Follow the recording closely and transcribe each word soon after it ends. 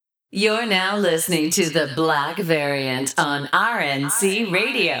You're now listening to the Black Variant on RNC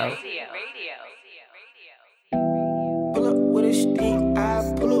Radio. Pull up with a stick,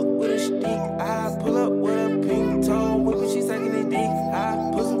 I pull up with a stick, I pull up with a pink toe, whipping, she sucking the dick,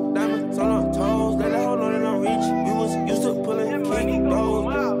 I put some diamonds on her toes, let her hold on and I'm rich, you was used to pulling kick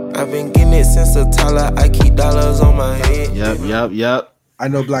those. I've been getting it since a toddler, I keep dollars on my head. Yep. I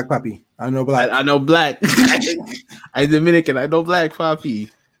know Black Puppy. I know Black. I know Black. I Dominican. I know Black Puppy.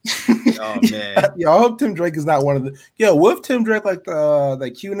 Oh man. Yo, I hope Tim Drake is not one of the. Yo, what if Tim Drake like the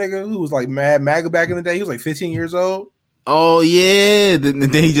that Q nigga who was like mad MAGA back in the day? He was like 15 years old. Oh yeah.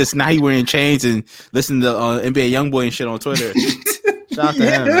 Then he just now he wearing chains and listening to NBA YoungBoy and shit on Twitter. Shout out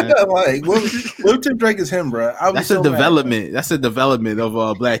to him, man. Like what if Tim Drake is him, bro? That's a development. Mad. That's a development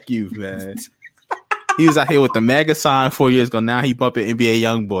of Black youth, man. He was out here with the MAGA sign 4 years ago. Now he bumping NBA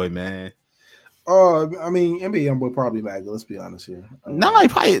YoungBoy, man. I mean, NBA YoungBoy probably MAGA. Let's be honest here. No, the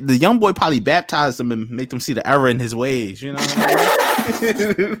YoungBoy probably baptized him and make them see the error in his ways. You know,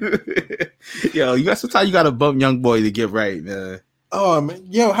 Yo, sometimes you gotta bump YoungBoy to get right, man.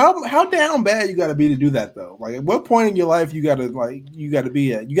 Yo, how down bad you gotta be to do that though? Like, at what point in your life you gotta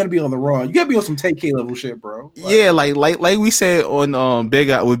be on the run? You gotta be on some Take K level shit, bro. Like we said on Big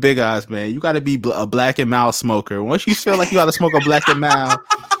Eyes, man. You gotta be a Black and Mild smoker. Once you feel like you gotta smoke a Black and Mild,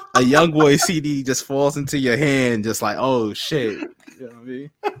 a YoungBoy CD just falls into your hand, just like, oh shit. You know what I mean?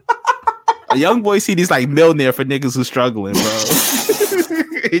 A YoungBoy CD is like Millionaire for niggas who struggling,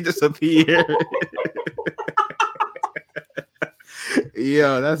 bro. He disappeared.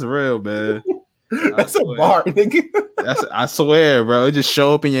 Yo, that's real, man. That's a bar, nigga. I swear, bro. It just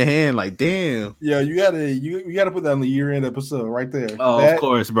show up in your hand, like, damn. Yeah, you gotta put that on the year-end episode right there. Oh, of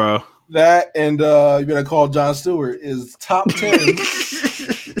course, bro. That and you better call Jon Stewart is top 10.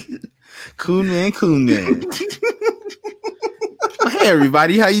 Coon man. Hey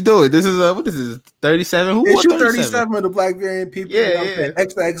everybody, how you doing? This is what is this? 37? Who Issue 37 of the Black Variant people. Yeah.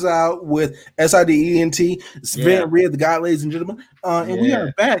 Extra Exile with SIDENT. It's Van Reed, the guy, ladies and gentlemen. We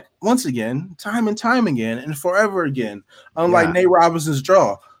are back once again, time and time again, and forever again. Unlike Nate Robinson's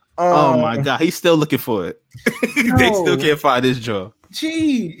draw. Oh my god, he's still looking for it. They still can't find his draw.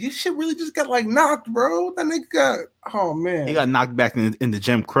 Gee, this shit really just got like knocked, bro. That nigga got, oh man, he got knocked back in the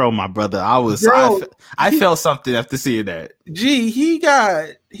Jim Crow, my brother. I felt something after seeing that. Gee, he got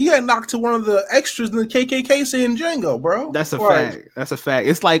knocked to one of the extras in the KKK scene in Django, bro. That's a fact. That's a fact.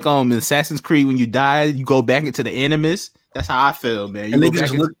 It's like in Assassin's Creed when you die, you go back into the Animus. That's how I feel, man. And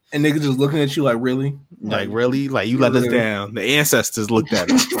niggas just looking at you like, really, like really, like you let us down. The ancestors looked at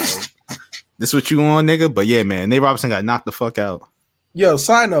us. Like, this what you on, nigga? But yeah, man, Nate Robinson got knocked the fuck out. Yo,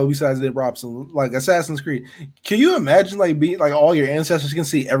 side note, besides Nate Robinson, like Assassin's Creed, can you imagine like being like all your ancestors can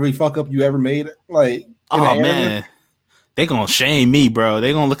see every fuck up you ever made? Like, oh man, they gonna shame me, bro.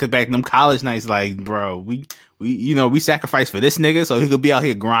 They gonna look back them college nights like, bro, we sacrificed for this nigga so he could be out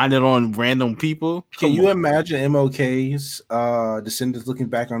here grinding on random people. Can you imagine MLK's descendants looking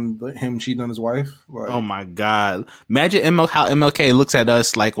back on him cheating on his wife? Like, oh my god! Imagine how MLK looks at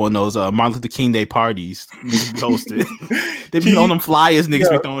us like on those Martin Luther King Day parties. Posted. They be on them flyers, niggas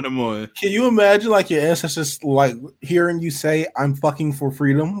be throwing them on. Can you imagine like your ancestors like hearing you say "I'm fucking for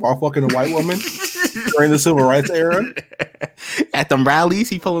freedom" while fucking a white woman during the civil rights era? At them rallies,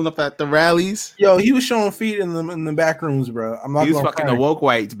 he pulling up at the rallies. Yo, he was showing feet in the back rooms, bro. He was fucking the woke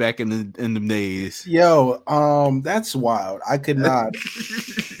whites back in them days. Yo, that's wild. I could not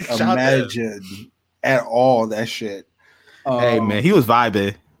imagine at all that shit. Hey man, he was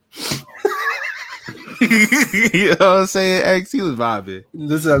vibing. You know what I'm saying? X, he was vibing.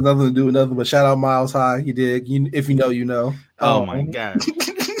 This has nothing to do with nothing but shout out Miles High. You dig? If you know, you know. Oh my god.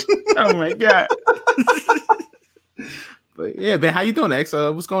 Oh my god. But yeah, man, how you doing, X?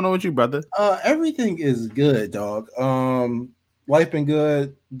 What's going on with you, brother? Everything is good, dog. Life been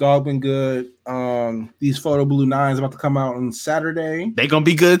good, dog been good. These Photo Blue 9s about to come out on Saturday. They gonna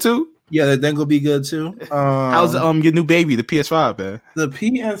be good too? Yeah, they're gonna be good too. How's your new baby, the PS5, man? The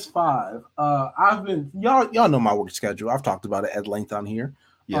PS5. I've been y'all know my work schedule. I've talked about it at length on here.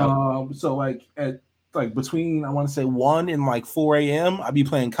 Yeah. So like at between I want to say 1 and like 4 a.m. I be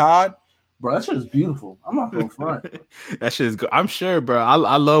playing COD. Bro, that shit is beautiful. I'm not going front. That shit is good. I'm sure, bro.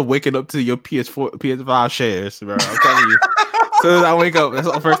 I love waking up to your PS5 shares, bro. I'm telling you. As soon as I wake up, that's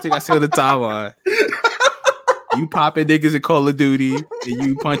the first thing I see on the timeline. You popping niggas in Call of Duty and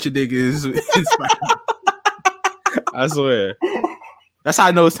you punching niggas in Spider-Man. I swear. That's how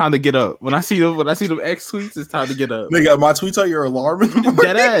I know it's time to get up. When I see them X tweets, it's time to get up. Nigga, my tweets are your alarm.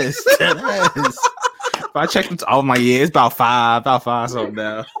 Dead ass. If I check them, oh my it's about five something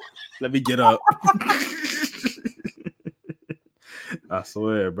now. Let me get up. I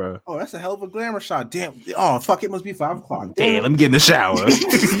swear, bro. Oh, that's a hell of a glamour shot. Damn. Oh, fuck, it must be 5 o'clock. Damn, let me get in the shower.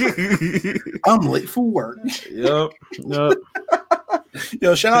 I'm late for work. Yep.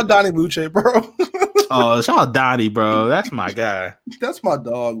 Yo, shout out Donnie Buche, bro. Oh, shout out Donnie, bro. That's my guy. That's my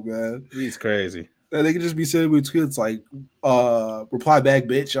dog, man. He's crazy. And they could just be sitting with kids like, reply back,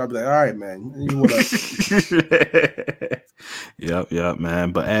 bitch. I'll be like, all right, man. What up? Yep,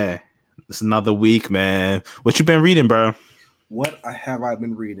 man. But hey, it's another week, man. What you been reading, bro? What have I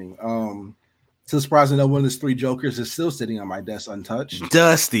been reading? So surprising that one of those 3 Jokers is still sitting on my desk untouched.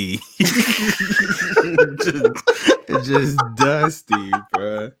 Dusty. just dusty,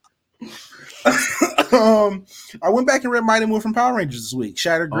 bro. I went back and read Mighty Morphin Power Rangers this week.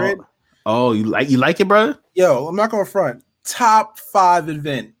 Shattered Grid. Oh, you like it, bro? Yo, I'm not gonna front. Top 5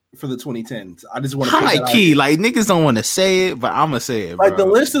 event for the 2010s. I just want to high key. Like niggas don't want to say it, but I'm gonna say it. Like bro.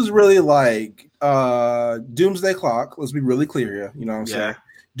 the list is really like Doomsday Clock. Let's be really clear here. You know what I'm saying?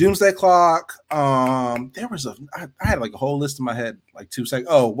 Doomsday Clock. There was I had like a whole list in my head, like 2 seconds.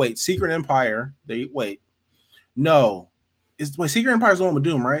 Oh wait, Secret Empire. No, Secret Empire is the one with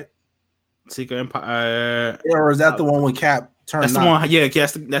Doom, right? Secret Empire. Or is that the one when Cap turned? That's the one. Yeah,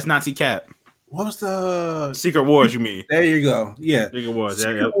 that's Nazi Cap. What was the Secret Wars? You mean? There you go. Yeah, Secret Wars.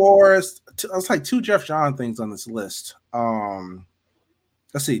 Secret Wars. It's like 2 Jeff John things on this list.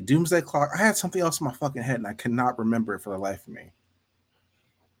 Let's see. Doomsday Clock. I had something else in my fucking head and I cannot remember it for the life of me.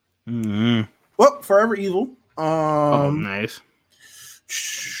 Mm-hmm. Well, Forever Evil. Nice.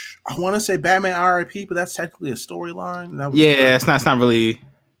 I want to say Batman RIP, but that's technically a storyline. It's not really.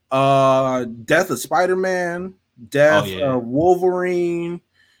 Death of Spider-Man, Death of Wolverine,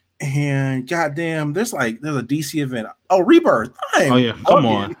 and goddamn, there's a DC event. Oh, Rebirth. Come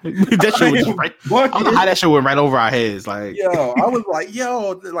on. That shit was right. I don't know how that shit went right over our heads. Like, I was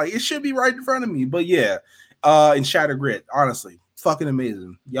like, it should be right in front of me. But yeah, and Shattered Grid, honestly, fucking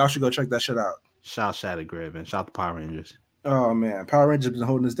amazing. Y'all should go check that shit out. Shout out Shattered Grid, man. Shout out to Power Rangers. Oh man, Power Rangers been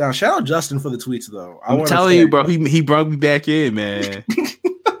holding us down. Shout out Justin for the tweets though. I'm telling you, bro, he brought me back in, man.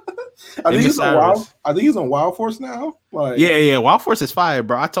 I think he's on Wild Force now. Like, yeah, Wild Force is fire,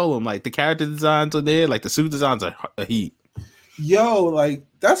 bro. I told him like the character designs are there, like the suit designs are a heat. Yo, like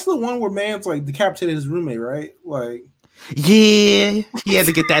that's the one where man's like decapitated his roommate, right? Like, yeah, he had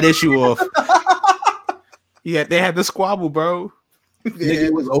to get that issue off. Yeah, they had the squabble, bro. Nigga,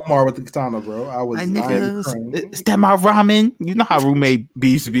 it was Omar with the katana, bro. I was. Is that my ramen? You know how roommate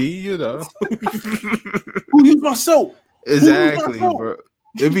beefs be, you know. Who used my soap? Exactly, bro.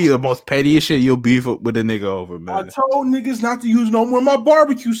 It'd be the most pettiest shit you'll beef with a nigga over, man. I told niggas not to use no more of my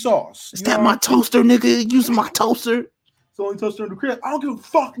barbecue sauce. Is that my toaster, nigga? Using my toaster? It's the only toaster in the crib. I don't give a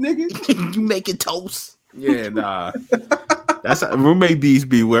fuck, nigga. You making toast? Yeah, nah. That's how roommate beefs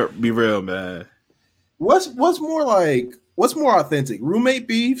be real, man. What's more authentic, roommate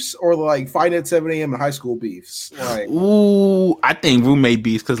beefs or like fighting at 7 a.m. in high school beefs? Like, ooh, I think roommate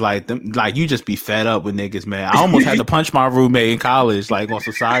beefs because like you just be fed up with niggas, man. I almost had to punch my roommate in college, like on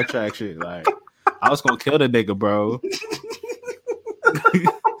some sidetrack shit. Like I was gonna kill the nigga, bro.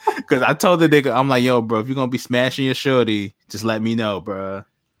 Because I told the nigga, I'm like, yo, bro, if you're gonna be smashing your shorty, just let me know, bro.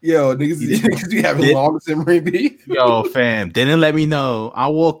 Yo, niggas, you having long simmering beef? Yo, fam, didn't let me know. I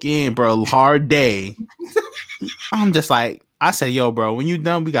walk in, bro, hard day. I'm just like, I said, yo, bro, when you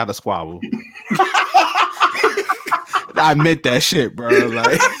done, we got to squabble. I meant that shit, bro.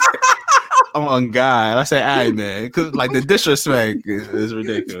 Like, I'm on God. I said, all right, man, because like the disrespect is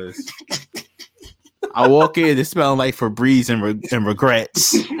ridiculous. I walk in, it's smelling like Febreze and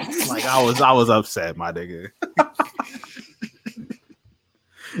regrets. Like I was upset, my nigga.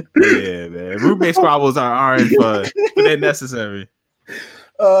 Yeah, man. Roommate squabbles aren't fun, but they're necessary.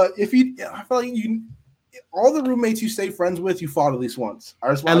 I feel like all the roommates you stay friends with, you fought at least once.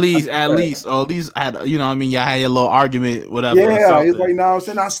 At least, or at least had, you know what I mean? Y'all had your little argument, whatever. Yeah, it's like, now I'm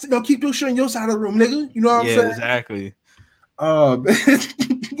saying, I'll still keep your shit on your side of the room, nigga. You know what I'm saying? Yeah, exactly.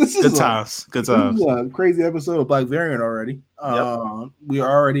 This is good times. This is a crazy episode of Black Variant already. We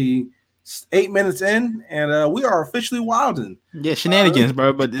are already 8 minutes in, and we are officially wilding. Yeah, shenanigans,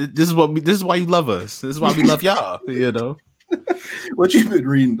 bro. But this is why you love us. This is why we love y'all. You know. What you been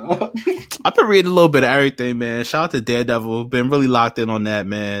reading, dog? I've been reading a little bit of everything, man. Shout out to Daredevil. Been really locked in on that,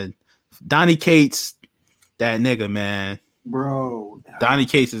 man. Donnie Cates, that nigga, man. Bro. Donnie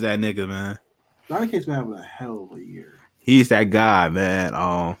Cates is that nigga, man. Donnie Cates been having a hell of a year. He's that guy, man.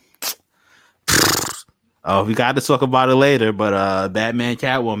 We got to talk about it later, but Batman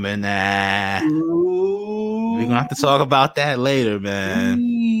Catwoman, we're gonna have to talk about that later, man.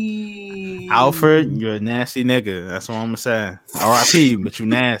 Alfred, you're a nasty nigga. That's what I'm gonna say. R.I.P., but you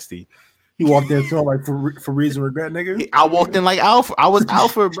nasty. He walked in smelling like for reason regret, nigga. I walked in like Alpha. I was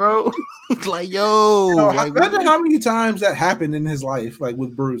Alpha, bro. Like, imagine how many times that happened in his life, like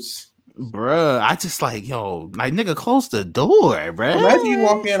with Bruce. Bruh, I just like, like, nigga, close the door, bruh. Imagine you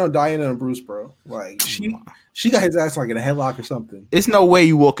walk in on Diana and Bruce, bro. Like, she got his ass like in a headlock or something. It's no way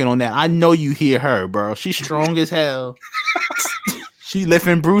you walking on that. I know you hear her, bro. She's strong as hell. She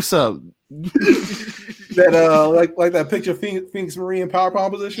lifting Bruce up. That like that picture of Phoenix Marine power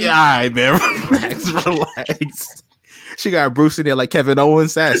palm position. Yeah, all right, man. Relax. She got Bruce in there like Kevin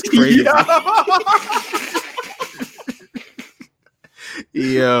Owens. That's crazy.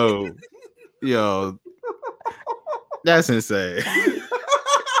 Yo, that's insane.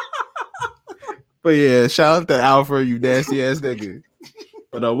 But yeah, shout out to Alfred, you nasty ass nigga.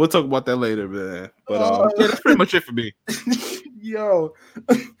 But we'll talk about that later, man. But yeah, that's pretty much it for me. Yo,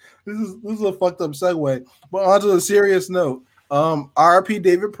 this is a fucked up segue. But onto a serious note, R.I.P.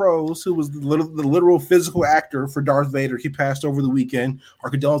 David Prowse, who was the literal physical actor for Darth Vader. He passed over the weekend. Our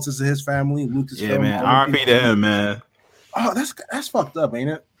condolences to his family. Yeah, man. R.I.P. to him, man. Oh, that's fucked up, ain't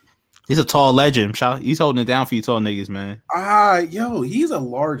it? He's a tall legend. He's holding it down for you tall niggas, man. Yo, he's a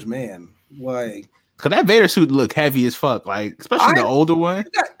large man. Like, cause that Vader suit look heavy as fuck. Like, especially the older one.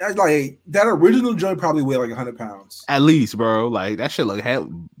 That original joint probably weighed like 100 pounds. At least, bro. Like, that shit look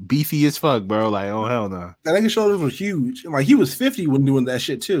beefy as fuck, bro. Like, oh hell no. That nigga's shoulders were huge. And like, he was 50 when doing that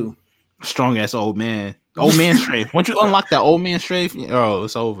shit too. Strong ass old man. Old man strength. Once you unlock that old man strength,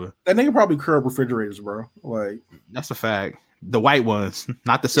 it's over. That nigga probably curb refrigerators, bro. Like, that's a fact. The white ones,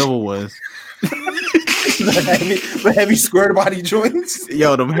 not the silver ones. the heavy square body joints.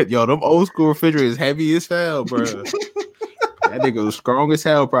 Yo, them old school refrigerators heavy as hell, bro. That nigga was strong as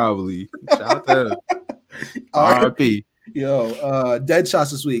hell, probably. Shout out to him. R.I.P. Yo, dead shots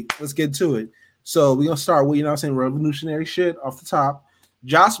this week. Let's get to it. So we're gonna start with revolutionary shit off the top.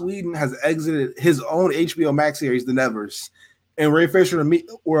 Joss Whedon has exited his own HBO Max series, The Nevers, and Ray Fisher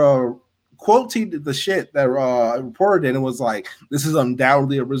quoted the shit that reported in and was like, "This is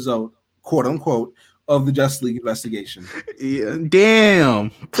undoubtedly a result, quote unquote, of the Justice League investigation." Yeah,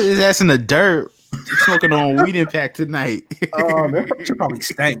 damn, put his ass in the dirt. Smoking on weed impact tonight. That probably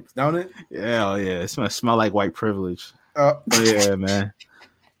stinks, don't it? Yeah, it's gonna smell like white privilege. But yeah, man.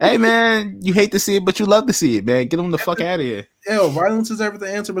 Hey, man, you hate to see it, but you love to see it, man. Get them the fuck out of here. Yeah, violence is ever the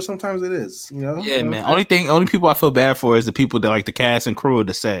answer, but sometimes it is, Yeah, man. Only people I feel bad for is the people that like the cast and crew of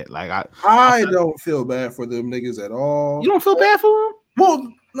the set. Like I don't feel bad for them niggas at all. You don't feel bad for them?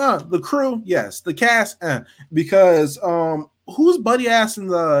 Well, no, the crew, yes. The cast, because who's buddy ass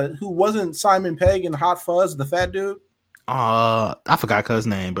who wasn't Simon Pegg in Hot Fuzz, the fat dude? I forgot Cuz's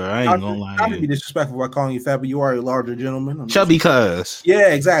name, bro. I ain't gonna lie. Not to be disrespectful by calling you fat, but you are a larger gentleman. Chubby Cuz. Yeah,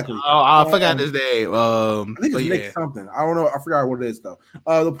 exactly. I forgot his name. I think it's Nick something. I don't know. I forgot what it is though.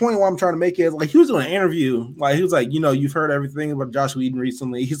 The point what I'm trying to make is like he was doing an interview. Like he was like, you've heard everything about Joss Whedon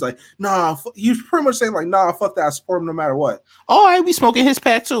recently. He's like, nah. He's pretty much saying like, nah, fuck that. I support him no matter what. All right, we smoking his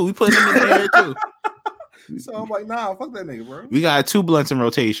pack too. We putting him in the air too. So I'm like, nah, fuck that nigga, bro. We got 2 blunts in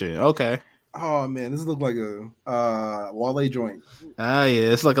rotation. Okay. Oh man, this looks like a Wale joint. Yeah,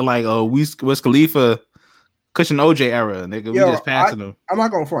 it's looking like Wiz Khalifa, Cushion OJ era, nigga. We just passing them. I'm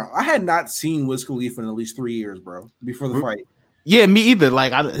not going for it. I had not seen Wiz Khalifa in at least 3 years, bro, before the fight. Yeah, me either.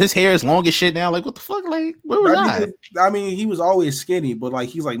 Like his hair is long as shit now. Like what the fuck? Like where was I? I mean, he was always skinny, but like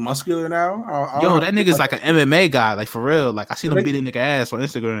he's like muscular now. That nigga's like an MMA guy, like for real. Like I seen him beating nigga ass on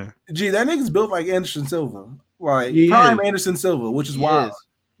Instagram. Gee, that nigga's built like Anderson Silva, like prime Anderson Silva, which is wild.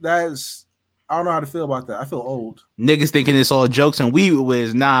 That's I don't know how to feel about that. I feel old. Niggas thinking it's all jokes and we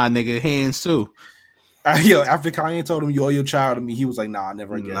was nah, nigga, hands too. After Kanye told him you owe your child to me, he was like, nah,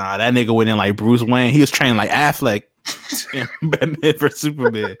 never again. Nah, that nigga went in like Bruce Wayne. He was training like Affleck. Batman for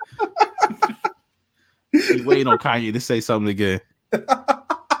Superman. He waiting on Kanye to say something again.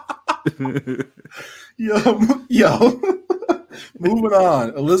 Yo. Moving on.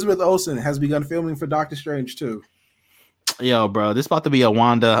 Elizabeth Olsen has begun filming for Doctor Strange 2. Yo, bro, this about to be a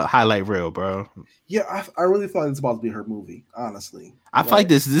Wanda highlight reel, bro. Yeah, I really feel like it's about to be her movie, honestly. I feel like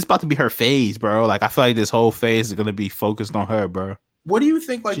this is about to be her phase, bro. Like, I feel like this whole phase is going to be focused on her, bro. What do you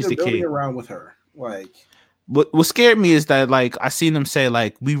think, like, they're building around with her? Like, what scared me is that, like, I seen them say,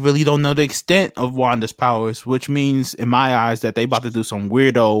 like, we really don't know the extent of Wanda's powers, which means, in my eyes, that they about to do some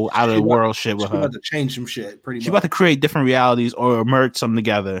weirdo, out-of-the-world shit with her. About to change some shit, pretty much. She about to create different realities or merge something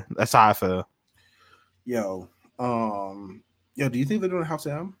together. That's how I feel. Do you think they're doing House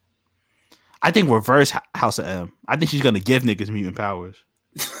of M? I think reverse House of M. I think she's gonna give niggas mutant powers.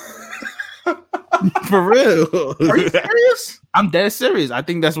 For real. Are you serious? I'm dead serious. I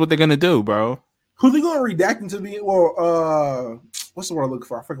think that's what they're gonna do, bro. Who they gonna redact into be? Well, what's the word I'm looking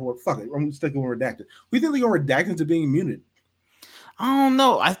for? I forget what. Fuck it. I'm sticking with redacted. We think they're gonna redact into being mutant. I don't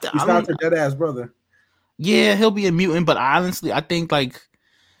know. He's not your dead ass brother. Yeah, he'll be a mutant, but honestly, I think like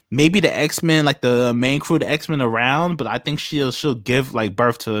maybe the X-Men, like the main crew, the X-Men around, but I think she'll give like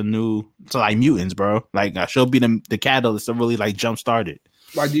birth to like mutants, bro. Like she'll be the catalyst to really like jumpstart it.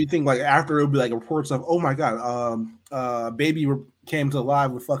 Like, do you think like after it'll be like reports of, oh my god, baby came to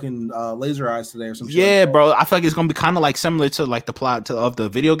life with fucking laser eyes today or something? Yeah, like bro. I feel like it's gonna be kind of like similar to like the plot of the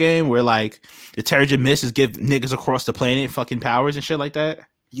video game where like the Terrigen Mists give niggas across the planet fucking powers and shit like that.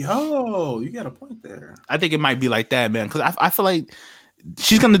 Yo, you got a point there. I think it might be like that, man. Because I feel like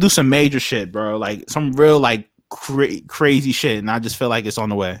she's gonna do some major shit, bro. Like some real like crazy shit, and I just feel like it's on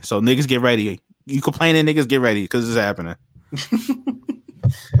the way. So niggas get ready. You complaining, niggas get ready because it's happening.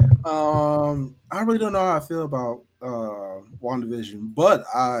 I really don't know how I feel about WandaVision, but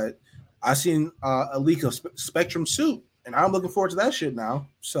I seen a leak of Spectrum suit, and I'm looking forward to that shit now.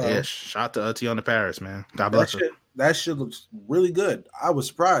 So yeah, shout out to Tiana Paris, man. God bless her. That shit looks really good. I was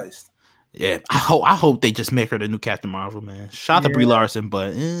surprised. Yeah, I hope they just make her the new Captain Marvel, man. Shout out to Brie Larson,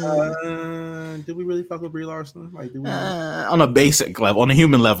 but did we really fuck with Brie Larson? Like, did we on a basic level, on a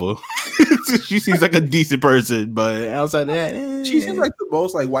human level, she seems like a decent person, but outside of that, she seems like the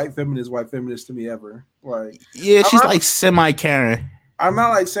most like white feminist to me ever. Like, yeah, she's like semi Karen. I'm not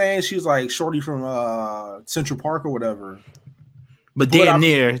like saying she's like Shorty from Central Park or whatever, but damn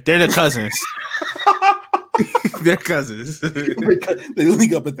near, they're the cousins. They're cousins. They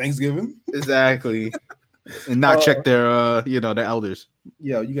link up at Thanksgiving. Exactly. And not check their their elders.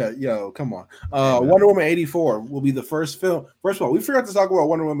 Come on. Wonder Woman 84 will be the first film. First of all, we forgot to talk about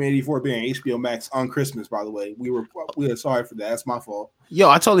Wonder Woman 84 being HBO Max on Christmas, by the way. We are sorry for that. That's my fault. Yo,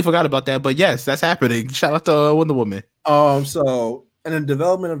 I totally forgot about that, but yes, that's happening. Shout out to Wonder Woman. So in the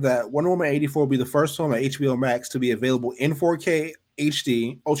development of that, Wonder Woman 84 will be the first film at HBO Max to be available in 4K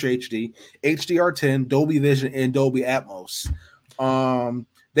HD, Ultra HD, HDR10, Dolby Vision, and Dolby Atmos.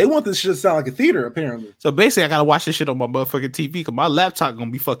 They want this shit to sound like a theater, apparently. So basically, I gotta watch this shit on my motherfucking TV because my laptop gonna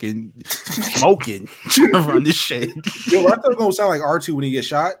be fucking smoking trying to run this shit. Yo, I thought it was gonna sound like R2 when he gets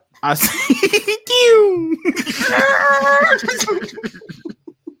shot. I see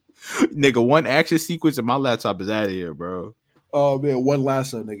nigga, one action sequence and my laptop is out of here, bro. Oh man, one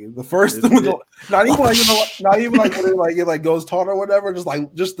last one, nigga. The first one, not even like when it goes taut or whatever.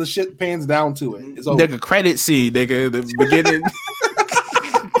 Just the shit pans down to it. It's over. Nigga, credit scene, nigga. The beginning.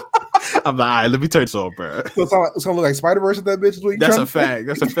 I'm like, all right, let me turn this on, bro. So it's gonna look like Spider-Verse at that bitch. That's a fact.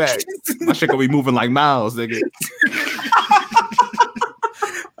 That's a fact. My shit gonna be moving like Miles, nigga.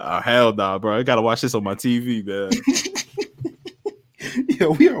 Oh hell nah, bro. I gotta watch this on my TV, man. Yeah,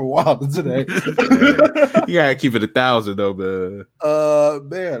 we are wild today. You gotta keep it 1,000 though, man.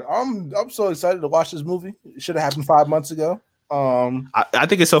 Man, I'm so excited to watch this movie. It should have happened 5 months ago. I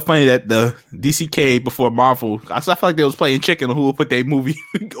think it's so funny that the DCK before Marvel, I feel like they was playing chicken on who would put their movie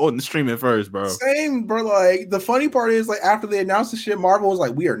on the streaming first, bro. Same, bro. Like the funny part is, like after they announced the shit, Marvel was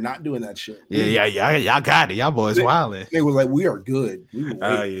like, "We are not doing that shit." Yeah, y'all got it. Y'all boys wildin'. They was like, "We are good."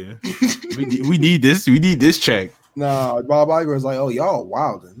 Yeah, we need this. We need this check. No, Bob Iger was like, "Oh, y'all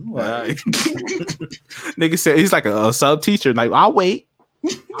wildin'." Like, nigga said he's like a sub teacher. Like, I'll wait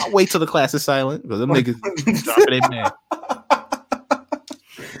till the class is silent because them niggas dropping their man.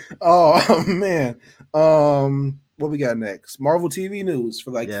 Oh man, what we got next? Marvel TV news for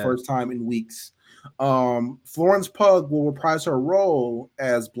the first time in weeks. Florence Pugh will reprise her role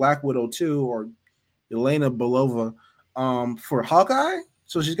as Black Widow 2 or Elena Belova for Hawkeye.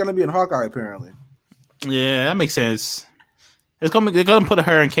 So she's gonna be in Hawkeye apparently. Yeah, that makes sense. They're gonna put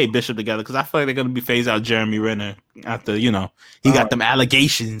her and Kate Bishop together because I feel like they're gonna be phase out Jeremy Renner after he got them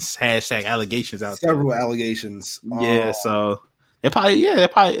allegations #allegations out several there. Allegations. Yeah, so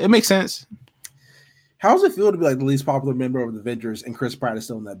it makes sense. How does it feel to be like the least popular member of the Avengers and Chris Pratt is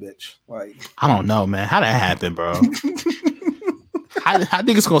still in that bitch? Like, I don't know, man. How that happen, bro? I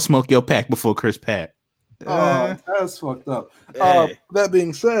think it's gonna smoke your pack before Chris Pratt. Oh, that's fucked up. That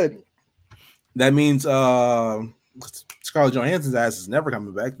being said, that means Scarlett Johansson's ass is never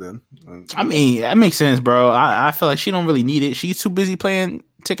coming back then. I mean, that makes sense, bro. I feel like she don't really need it. She's too busy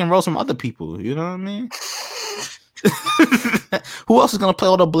taking roles from other people. You know what I mean? Who else is gonna play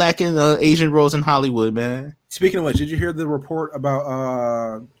all the black and Asian roles in Hollywood, man? Speaking of which, did you hear the report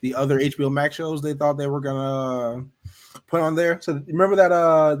about the other HBO Max shows they thought they were gonna put on there? So remember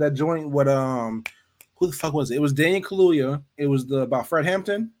that joint? What who the fuck was it? It was Daniel Kaluuya. It was about Fred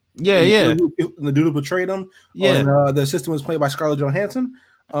Hampton. Yeah. The dude who betrayed him. Yeah. And, the assistant was played by Scarlett Johansson.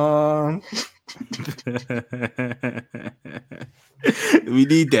 We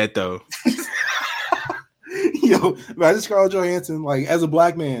need that though. Yo, imagine Scarlett Johansson like as a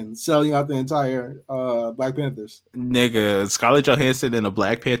black man selling out the entire Black Panthers. Nigga, Scarlett Johansson in a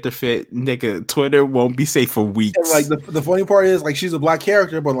Black Panther fit. Nigga, Twitter won't be safe for weeks. And, like the funny part is like she's a black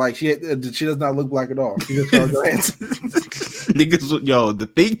character, but like she does not look black at all. She's just Scarlett Johansson. Niggas, yo, the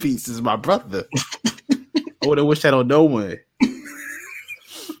think piece is my brother. I would have wished that on no one.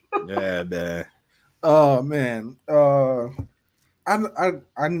 Yeah, man. Oh man,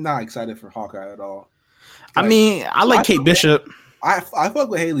 I'm not excited for Hawkeye at all. Like, I mean, I like Kate Bishop. I fuck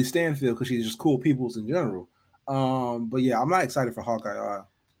with Haley Stanfield because she's just cool peoples in general. But yeah, I'm not excited for Hawkeye.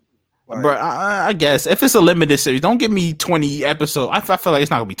 Bro, I guess if it's a limited series, don't give me 20 episodes. I feel like it's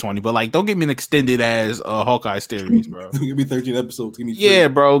not gonna be 20, but like, don't give me an extended as a Hawkeye series, bro. Give me 13 episodes. Give me 3. Yeah,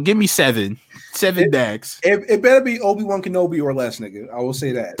 bro. Give me 7 decks. It better be Obi-Wan Kenobi or less, nigga. I will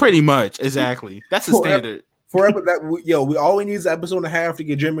say that. Pretty much, exactly. That's the standard. Forever we all we need is an episode and a half to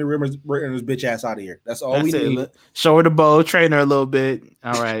get Jeremy Renner's bitch ass out of here. That's all we need. Show her the bow, train her a little bit.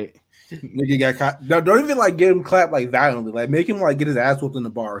 All right. Nigga got caught. No, don't even like get him clapped like violently. Like make him like get his ass whooped in the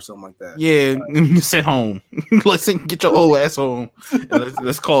bar or something like that. Yeah, sit home. Listen, get your old ass home.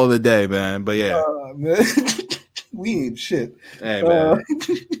 Let's call it a day, man. But yeah, man. We ain't shit. Hey, man.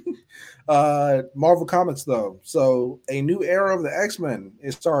 Marvel Comics though. So a new era of the X-Men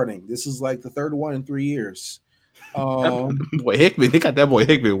is starting. This is like the third one in 3 years. Boy Hickman, they got that boy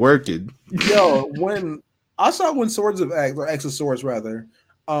Hickman working. Yo, when Swords of X or X of Swords rather.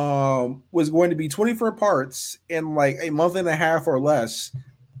 Was going to be 24 parts in like a month and a half or less.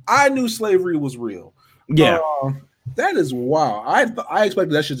 I knew slavery was real. Yeah, that is wow. I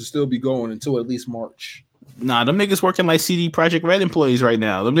expected that shit to still be going until at least March. Nah, them niggas working like CD Projekt Red employees right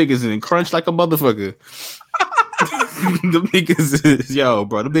now. Them niggas in crunch like a motherfucker. Them niggas is, yo,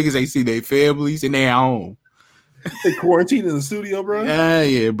 bro. Them niggas ain't seen their families and they at home. They quarantined in the studio, bro.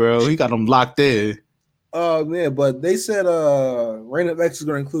 Yeah, bro. He got them locked in. Oh man, but they said Reign of X is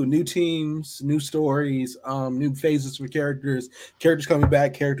going to include new teams, new stories, new phases for characters coming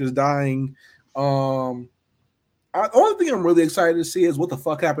back, characters dying. The only thing I'm really excited to see is what the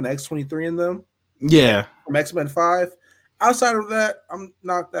fuck happened to X-23 in them. Yeah, from X-Men 5. Outside of that, I'm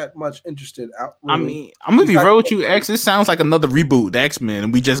not that much interested. Really. I mean, I'm gonna be real with you, X. It sounds like another reboot, the X-Men,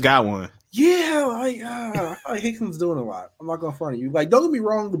 and we just got one. Yeah, like Hickman's doing a lot. I'm not gonna front you. Like, don't get me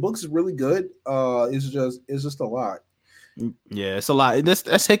wrong, the books is really good. It's just a lot. Yeah, it's a lot.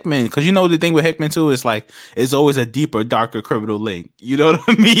 That's Hickman, because you know the thing with Hickman too is like it's always a deeper, darker criminal link. You know what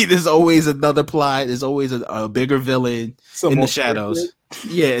I mean? There's always another plot. There's always a bigger villain in the shadows.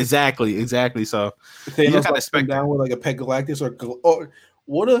 Yeah, exactly. So Thanos you gotta expect down with like a Pet Galactus or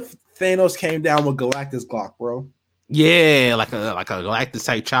what if Thanos came down with Galactus Glock, bro? Yeah, like a Galactus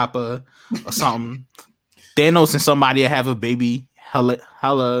type chopper or something. Thanos and somebody have a baby,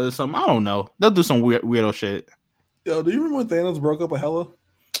 Hela, something. I don't know. They'll do some weirdo shit. Yo, do you remember when Thanos broke up with Hela?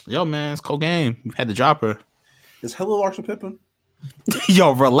 Yo, man, it's cold game. We had to drop her. Is Hela Larsa Pippen?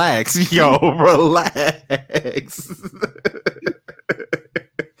 Yo, relax.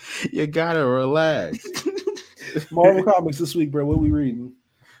 You gotta relax. Marvel Comics this week, bro. What are we reading?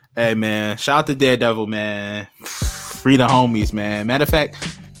 Hey, man. Shout out to Daredevil, man. Free the homies, man. Matter of fact,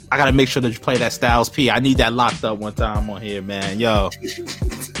 I gotta make sure that you play that Styles P. I need that locked up one time on here, man. Yo.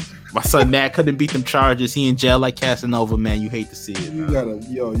 My son Matt couldn't beat them charges. He in jail like Casanova, man. You hate to see it. You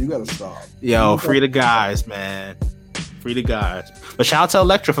gotta stop. Yo, free the guys, man. Free the guys. But shout out to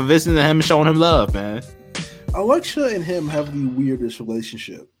Elektra for visiting him and showing him love, man. Elektra and him have the weirdest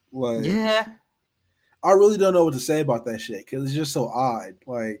relationship. Like, yeah. I really don't know what to say about that shit because it's just so odd.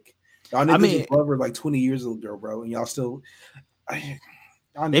 Like, y'all niggas love her like 20 years ago, bro, and y'all still.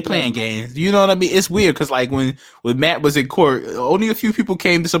 They playing games. You know what I mean? It's weird because like when Matt was in court, only a few people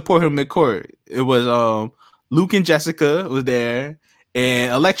came to support him in court. It was Luke and Jessica was there,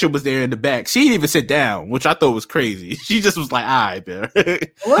 and Elektra was there in the back. She didn't even sit down, which I thought was crazy. She just was like, "All right, man,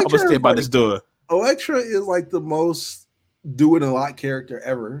 I'm gonna stay by this door." Elektra is like the most doing a lot character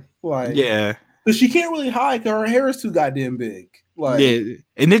ever. Like, yeah, because she can't really hide because her hair is too goddamn big. Like, yeah,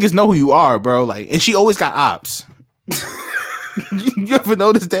 and niggas know who you are, bro. Like, and she always got ops. You ever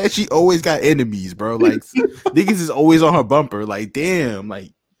notice that she always got enemies, bro? Like niggas is always on her bumper. Like, damn,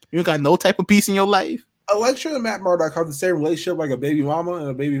 like you ain't got no type of peace in your life. Elektra and Matt Murdock have the same relationship like a baby mama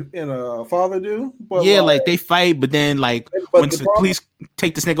and a father do. But yeah, like they fight, but then like when the police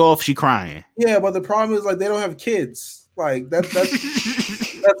take this nigga off, she crying. Yeah, but the problem is like they don't have kids. Like that's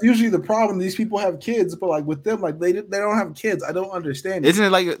that's usually the problem. These people have kids, but like with them, like they don't have kids. I don't understand.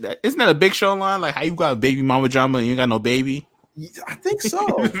 Isn't that a Big Show line? Like how you got a baby mama drama and you ain't got no baby? I think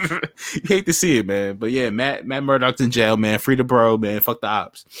so. You hate to see it, man. But yeah, Matt Murdock's in jail, man. Free the bro, man. Fuck the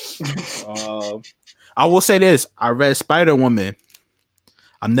ops. I will say this: I read Spider Woman.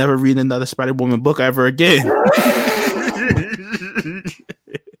 I'm never reading another Spider Woman book ever again.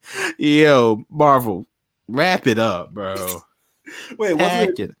 Yo, Marvel, wrap it up, bro. Wait,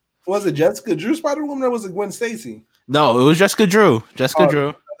 was it Jessica Drew Spider Woman or was it Gwen Stacy? No, it was Jessica Drew.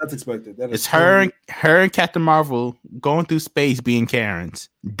 Drew. That's expected. It's her and Captain Marvel going through space being Karens.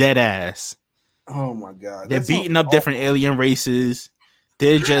 Dead ass. Oh my god. They're beating up different alien races.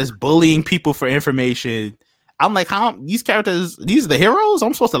 They're just bullying people for information. I'm like, how these characters, these are the heroes?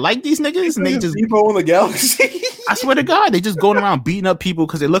 I'm supposed to like these niggas? And they just people in the galaxy. I swear to God, they just going around beating up people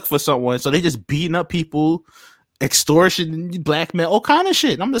because they look for someone. So they just beating up people, extortion, blackmail, all kind of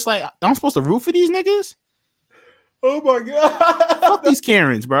shit. And I'm just like, I'm supposed to root for these niggas? Oh my god. Fuck these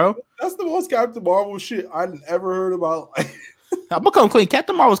Karens, bro. That's the most Captain Marvel shit I've ever heard about. I'm gonna come clean.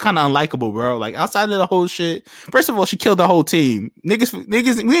 Captain Marvel's kind of unlikable, bro. Like outside of the whole shit. First of all, she killed the whole team.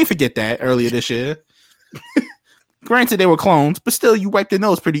 Niggas, we ain't forget that earlier this year. Granted, they were clones, but still, you wiped their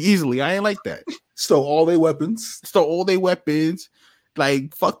nose pretty easily. I ain't like that. Stole all their weapons.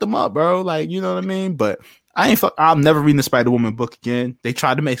 Like, fucked them up, bro. Like, you know what I mean? But I'm never reading the Spider-Woman book again. They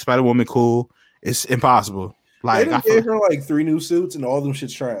tried to make Spider-Woman cool. It's impossible. Like, they gave her like 3 new suits and all of them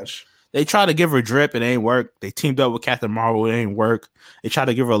shit's trash. They tried to give her drip, it ain't work. They teamed up with Captain Marvel, it ain't work. They tried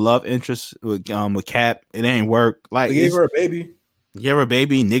to give her a love interest with Cap, it ain't work. Like, they gave her a baby. Give her a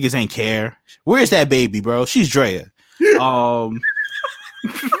baby, niggas ain't care. Where's that baby, bro? She's Drea. Yo,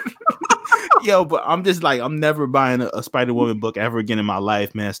 but I'm just like, I'm never buying a Spider-Woman book ever again in my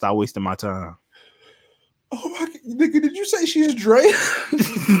life, man. Stop wasting my time. Oh my god, nigga, did you say she's Drea?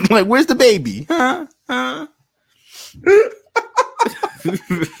 Like, where's the baby? Huh?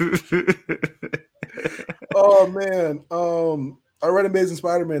 Oh man, I read Amazing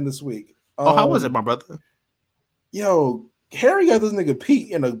Spider-Man this week. How was it, my brother? Yo, Harry got this nigga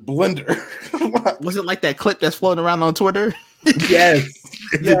Pete in a blender. Was it like that clip that's floating around on Twitter? Yes.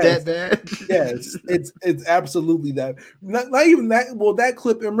 Is it that bad? Yes, it's absolutely that. Not even that. Well, that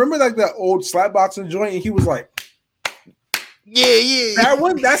clip. Remember like that old slapboxing joint, and he was like, "Yeah." That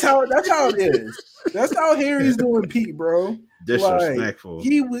one. That's how it is. That's how Harry's doing Pete, bro. Disrespectful. Like,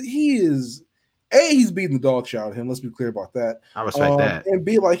 he is. He's beating the dog shit out of him. Let's be clear about that. I respect that. And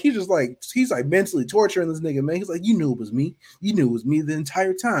B, like, he's like mentally torturing this nigga, man. He's like, you knew it was me. You knew it was me the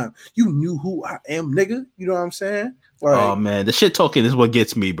entire time. You knew who I am, nigga. You know what I'm saying? Like, oh man, the shit talking is what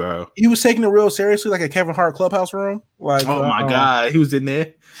gets me, bro. He was taking it real seriously, like a Kevin Hart clubhouse room. Like, oh my god, he was in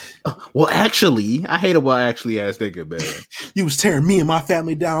there. Well, actually, I hate a well actually ass nigga, man. You was tearing me and my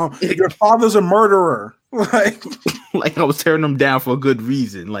family down. Your father's a murderer. Like I was tearing him down for a good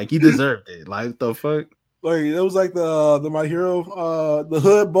reason. Like he deserved it. Like the fuck. Like it was like the My Hero, the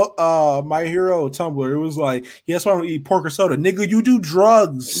hood, My Hero Tumblr. It was like, yes, I don't eat pork or soda, nigga. You do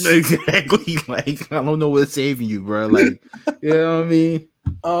drugs. Exactly. Like I don't know what's saving you, bro. Like you know what I mean.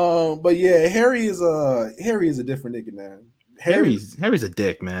 But yeah, Harry is a different nigga, man. Harry's a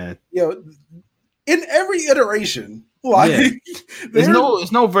dick, man. Yo, in every iteration, like there's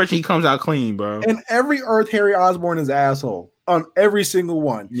no virtue he comes out clean, bro. In every Earth, Harry Osborn is an asshole on every single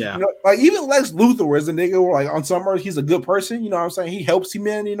one. Yeah, you know, like even Lex Luthor is a nigga. Where, like on some Earth, he's a good person. You know what I'm saying? He helps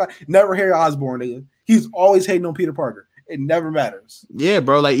humanity. Never Harry Osborn, nigga. He's always hating on Peter Parker. It never matters. Yeah,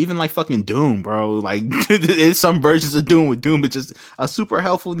 bro. Like even like fucking Doom, bro. Like there's some versions of Doom with Doom, but just a super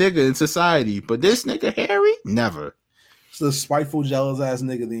helpful nigga in society. But this nigga Harry, never. It's a spiteful, jealous ass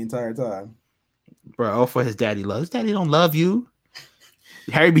nigga the entire time. Bro, all for his daddy love. His daddy don't love you.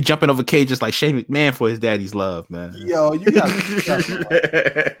 Harry be jumping over cages like Shane McMahon for his daddy's love, man. Yo, you got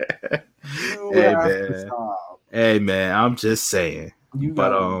Hey man, I'm just saying.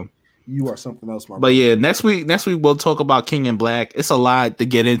 You are something else, my But yeah, next week we'll talk about King in Black. It's a lot to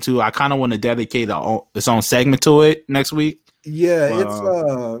get into. I kind of want to dedicate its own segment to it next week.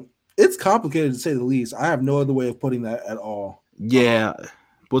 Yeah, it's complicated to say the least. I have no other way of putting that at all. Yeah,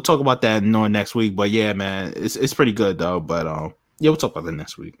 we'll talk about that more next week. But yeah, man, it's pretty good though. But yeah, we'll talk about that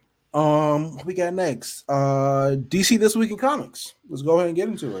next week. What we got next? DC This Week in Comics. Let's go ahead and get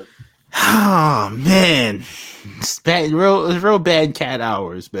into it. Oh man, it's bad, real bad cat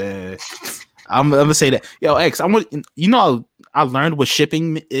hours, man. I'm gonna say that. Yo, X, I learned what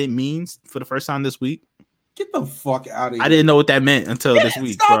shipping it means for the first time this week. Get the fuck out of here. I didn't know what that meant until this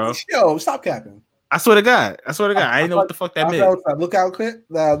week, bro. Yo, stop capping. I swear to God. I didn't know what the fuck that meant. Lookout clip.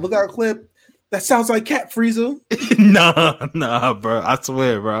 That sounds like Cat Frieza. Nah, bro. I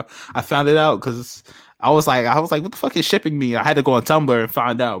swear, bro. I found it out because I was like, what the fuck is shipping me? I had to go on Tumblr and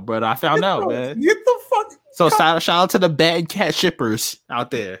find out, bro. I found out, man. Get the fuck. So shout out to the bad cat shippers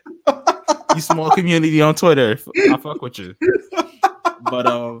out there. You small community on Twitter. I fuck with you.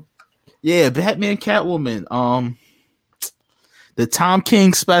 But Yeah, Batman Catwoman. The Tom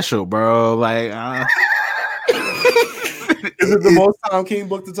King special, bro. Like, is it the most Tom King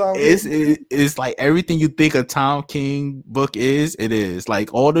book to Tom King? It's like everything you think a Tom King book is. It is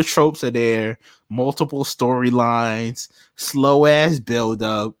like all the tropes are there, multiple storylines, slow ass build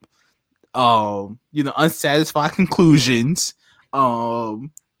up, unsatisfied conclusions. Yeah,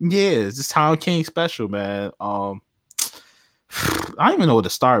 it's just Tom King special, man. I don't even know where to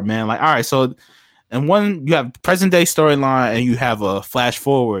start, man. Like, all right, so and one you have present day storyline and you have a flash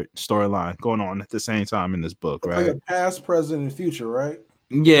forward storyline going on at the same time in this book, right? Like a past, present, and future, right?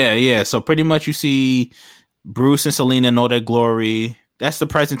 Yeah. So pretty much you see Bruce and Selina in all their glory. That's the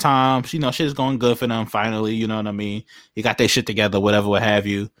present time. You know, shit's going good for them finally. You know what I mean? You got their shit together, whatever, what have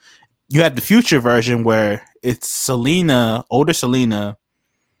you. You have the future version where it's Selina, older Selina.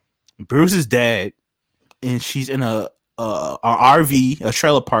 Bruce is dead, and she's in a RV, a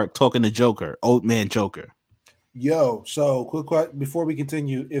trailer park, talking to Joker, old man Joker. Yo, so quick question before we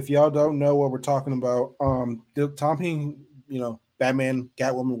continue. If y'all don't know what we're talking about, the Tom King, Batman,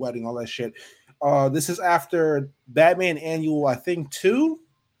 Catwoman wedding, all that shit. This is after Batman Annual, I think 2.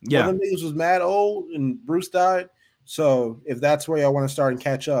 Yeah, one of the niggas was mad old and Bruce died. So if that's where y'all want to start and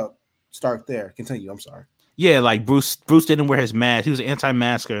catch up, start there. Continue. I'm sorry. Yeah, like Bruce didn't wear his mask. He was an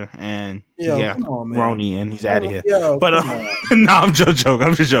anti-masker, and Roni, and he's out of here. But I'm just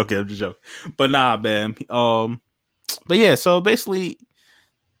joking. But nah, man. But yeah, so basically,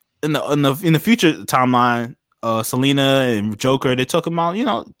 in the future timeline, Selina and Joker, they're talking about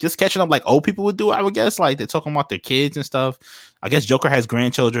just catching up like old people would do. I would guess like they're talking about their kids and stuff. I guess Joker has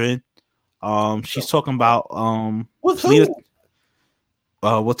grandchildren. She's talking about Selina.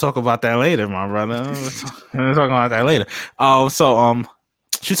 We'll talk about that later, my brother. We'll talk about that later.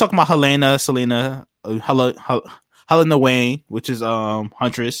 She's talking about Helena, Selina, Helena Wayne, which is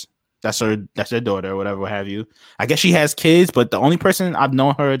Huntress. That's their daughter, or whatever, what have you. I guess she has kids, but the only person I've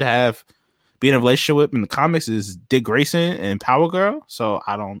known her to be in a relationship with in the comics is Dick Grayson and Power Girl. So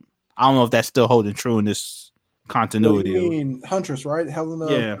I don't know if that's still holding true in this continuity. You mean Huntress, right?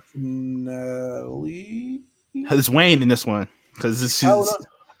 Helena. Yeah. Nelly. It's Wayne in this one. Helena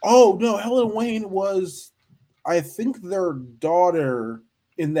Wayne was, I think, their daughter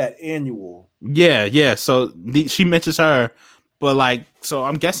in that annual. Yeah. So she mentions her, but so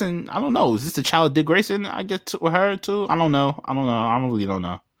I'm guessing, I don't know. Is this the child of Dick Grayson? I get with her too. I don't know. I really don't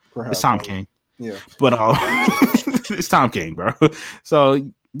know. Perhaps. It's Tom King. Yeah, but it's Tom King, bro. So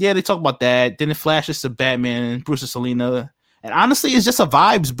yeah, they talk about that. Then it flashes to Batman, Bruce and Selina, and honestly, it's just a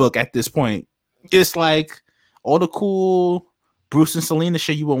vibes book at this point. It's like all the cool Bruce and Selina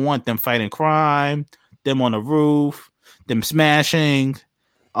shit you would want, them fighting crime, them on the roof, them smashing,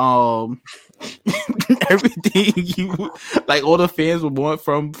 everything you like all the fans would want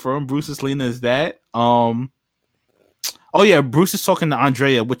from Bruce and Selina is that. Bruce is talking to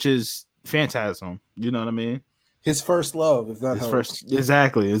Andrea, which is Phantasm. You know what I mean? His first love, if that helps.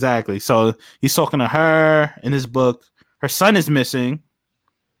 Exactly. So he's talking to her in his book. Her son is missing.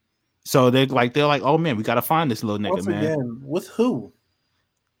 So they're like, oh man, we gotta find this little nigga, once man. Again, with who?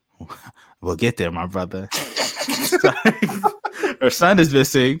 We'll get there, my brother. Her son is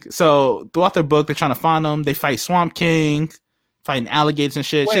missing. So throughout their book, they're trying to find him. They fight Swamp King, fighting alligators and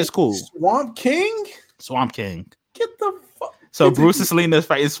shit. Shit's cool. Swamp King. Get the fuck. So Bruce and Selina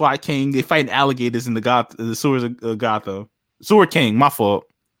fighting Swamp King. They fighting alligators in the sewers of Gotham. Sewer King, my fault.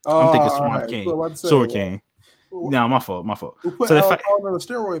 I'm thinking Swamp King. Sewer King. No, my fault. Who put Al on a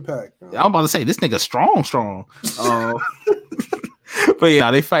steroid pack? I'm about to say this nigga strong. But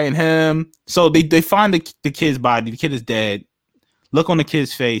yeah, they fighting him. So they find the kid's body. The kid is dead. Look on the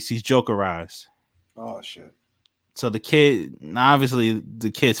kid's face. He's Jokerized. Oh shit. So the kid, obviously,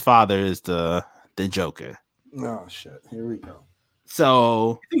 the kid's father is the Joker. Oh shit. Here we go.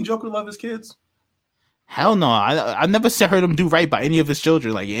 So you think Joker love his kids? Hell no. I never heard him do right by any of his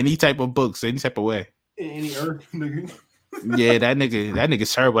children, like any type of books, any type of way. Any earth nigga. Yeah, that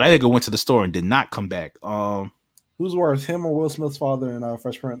nigga's terrible. That nigga went to the store and did not come back. Who's worse, him or Will Smith's father in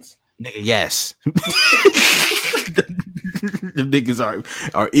Fresh Prince? Nigga, yes. The niggas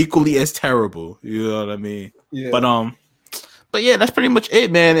are equally as terrible. You know what I mean? Yeah. But yeah, that's pretty much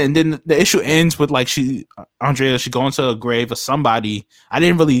it, man. And then the issue ends with Andrea, she going to a grave of somebody. I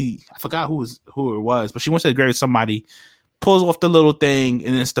forgot who it was, but she went to the grave of somebody, pulls off the little thing,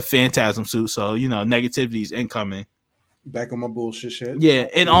 and it's the Phantasm suit. So negativity is incoming. Back on my bullshit shit. Yeah,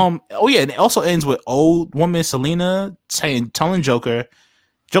 and and it also ends with old woman Selina telling Joker.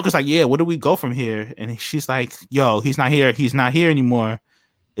 Joker's like, yeah, where do we go from here? And she's like, yo, he's not here anymore.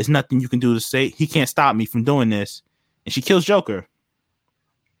 There's nothing you can do to say he can't stop me from doing this. And she kills Joker.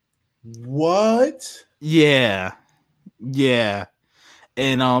 What? Yeah.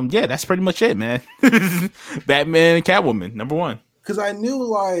 And yeah, that's pretty much it, man. Batman and Catwoman, number one. Because I knew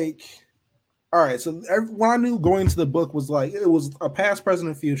like, all right, so what I knew going into the book was like it was a past, present,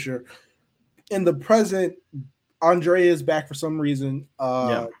 and future. In the present, Andrea is back for some reason.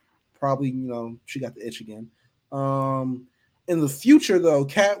 Probably, she got the itch again. In the future, though,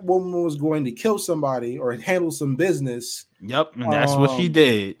 Catwoman was going to kill somebody or handle some business. Yep, and that's what she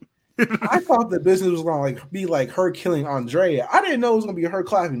did. I thought the business was going to be like her killing Andrea. I didn't know it was going to be her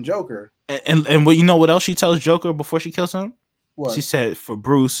clapping Joker. And what, you know what else she tells Joker before she kills him? What? She said, for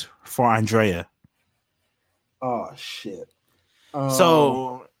Bruce, for Andrea. Oh, shit.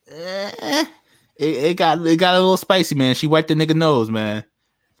 So it got a little spicy, man. She wiped the nigga nose, man.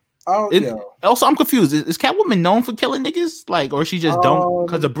 Yeah. Also, I'm confused. Is Catwoman known for killing niggas? Like, or she just don't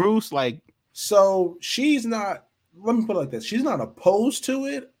because of Bruce? Like, so she's not. Let me put it like this: she's not opposed to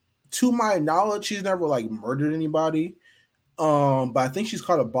it. To my knowledge, she's never like murdered anybody. But I think she's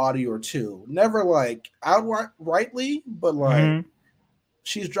caught a body or two. Never like outrightly, but like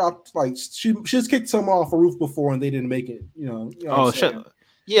she's dropped like she's kicked someone off a roof before and they didn't make it. Oh shit!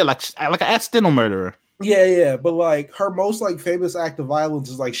 Yeah, like an accidental murderer. Yeah, but like her most like famous act of violence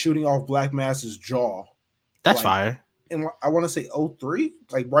is like shooting off Black Mass's jaw. That's like, fire. And I want to say 2003,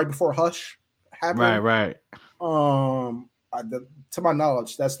 like right before Hush happened. Right. To my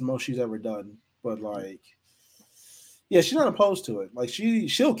knowledge, that's the most she's ever done. But like, yeah, she's not opposed to it. Like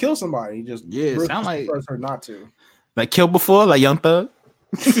she'll kill somebody. Just it sounds like her not to. Like Kill Before, like Young Thug.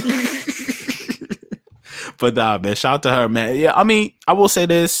 But nah, man, shout out to her, man. Yeah, I mean, I will say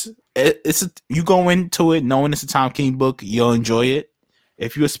this. You go into it knowing it's a Tom King book, you'll enjoy it.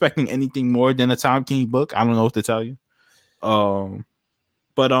 If you're expecting anything more than a Tom King book, I don't know what to tell you.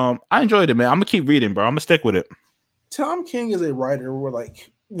 But I enjoyed it, man. I'm gonna keep reading, bro. I'm gonna stick with it. Tom King is a writer where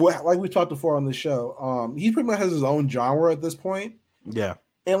like we talked before on the show. He pretty much has his own genre at this point. Yeah.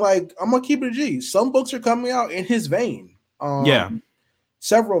 And like I'm gonna keep it a G. Some books are coming out in his vein.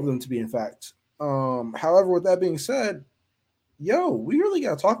 Several of them to be in fact. However, with that being said, we really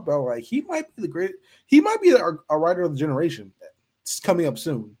gotta talk about like he might be a writer of the generation. It's coming up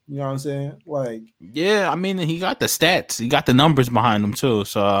soon. You know what I'm saying? Like, yeah, I mean, he got the stats, he got the numbers behind him too.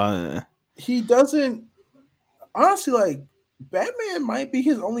 So he doesn't honestly like Batman might be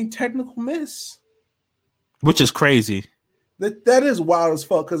his only technical miss, which is crazy. That is wild as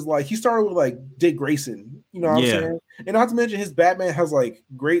fuck because like he started with like Dick Grayson. You know what I'm saying? And not to mention his Batman has like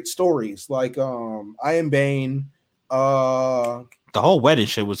great stories like I Am Bane. The whole wedding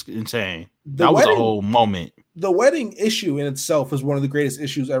shit was insane. That was a whole moment. The wedding issue in itself is one of the greatest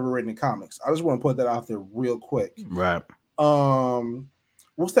issues ever written in comics. I just want to put that out there real quick. Right.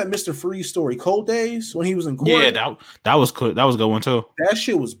 What's that Mr. Freeze story? Cold Days when he was in court. Yeah, that was cool. That was a good one too. That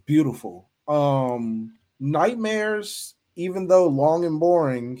shit was beautiful. Nightmares, even though long and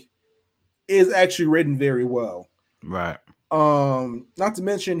boring, is actually written very well. Right. Not to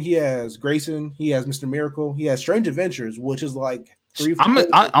mention he has Grayson, he has Mr. Miracle, he has Strange Adventures, which is like I'm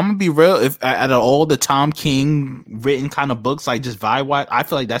gonna be real. If out of all the Tom King written kind of books, like just vibe wise, I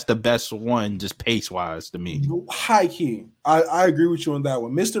feel like that's the best one, just pace wise to me. High key, I agree with you on that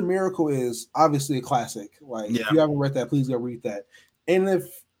one. Mr. Miracle is obviously a classic. Like if you haven't read that, please go read that. And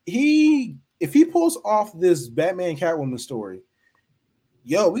if he pulls off this Batman Catwoman story,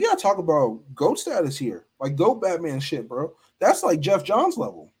 we gotta talk about GOAT status here. Like GOAT Batman shit, bro. That's like Jeff Johns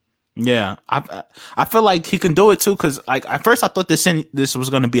level. Yeah, I feel like he can do it too. Because like at first I thought this was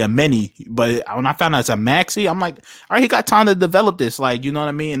gonna be a mini, but when I found out it's a maxi, I'm like, all right, he got time to develop this. Like, you know what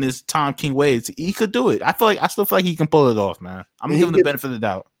I mean? In his Tom King ways, he could do it. I still feel like he can pull it off, man. I'm gonna give him the benefit of the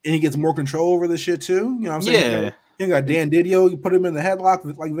doubt. And he gets more control over this shit too. You know what I'm saying? Yeah. You got Dan Didio. You put him in the headlock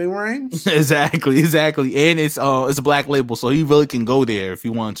like Ving Rhames. Exactly. And it's a black label, so he really can go there if he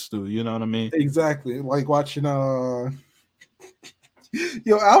wants to. You know what I mean? Exactly. Like watching I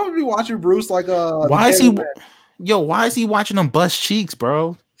would be watching Bruce like why is he watching them bust cheeks,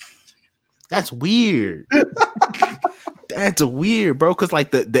 bro? That's weird. That's weird, bro. Cause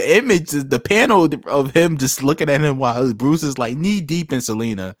like the image, the panel of him just looking at him while Bruce is like knee deep in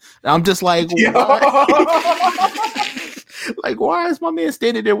Selena. I'm just like, why? Like, why is my man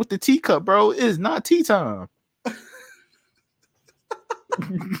standing there with the teacup, bro? It is not tea time.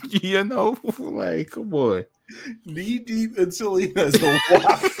 You know, like, come on. Knee deep in Selena is a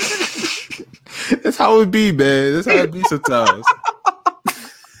wild. That's how it be, man. That's how it be sometimes.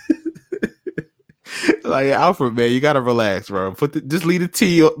 Like, Alfred, man, you gotta relax, bro. Just leave the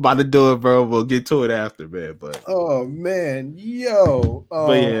tea by the door, bro. We'll get to it after, man. But oh man,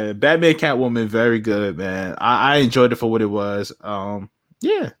 but yeah, Batman Catwoman, very good, man. I enjoyed it for what it was.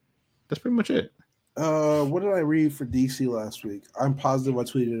 Yeah, That's pretty much it. What did I read for DC last week? I'm positive I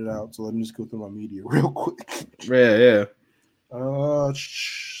tweeted it out, so let me just go through my media real quick. Yeah.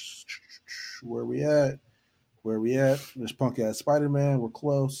 Where we at? There's punk ass Spider-Man. We're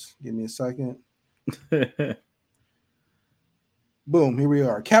close. Give me a second. Boom, here we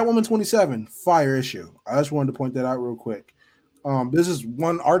are. Catwoman 27, fire issue. I just wanted to point that out real quick. This is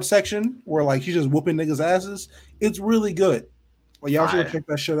one art section where like she's just whooping niggas' asses. It's really good. Like y'all should check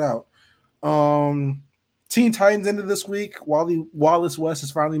that shit out. Teen Titans ended this week. Wallace West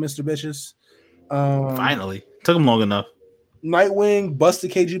is finally Mr. Bitches. Finally. Took him long enough. Nightwing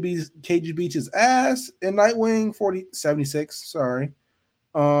busted KG Beach's ass in Nightwing 4076. Sorry.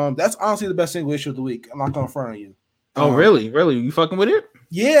 That's honestly the best single issue of the week. I'm not gonna front on you. Oh, really? You fucking with it?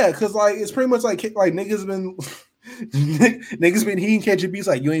 Yeah, because like it's pretty much like niggas been heating KG Beats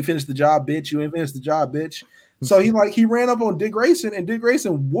like, you ain't finished the job, bitch. You ain't finished the job, bitch. So he ran up on Dick Grayson and Dick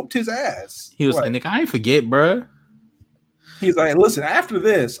Grayson whooped his ass. He was like, nigga, I ain't forget, bro. He's like, listen, after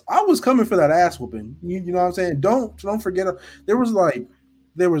this, I was coming for that ass whooping. You know what I'm saying? Don't forget. There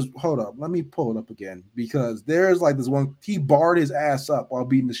was hold up, let me pull it up again, because there's like this one, he barred his ass up while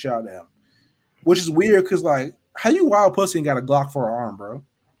beating the shit out of him, which is weird because like, how you wild pussy and got a Glock for an arm, bro?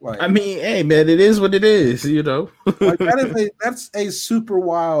 Like, I mean, hey man, it is what it is, you know. Like that's a super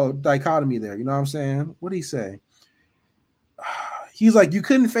wild dichotomy there. You know what I'm saying? What did he say? He's like, you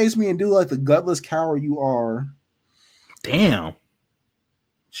couldn't face me and do like the gutless coward you are. Damn.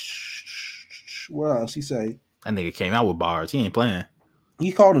 What else he say? That nigga came out with bars. He ain't playing.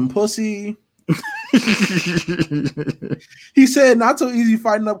 He called him pussy. He said, not so easy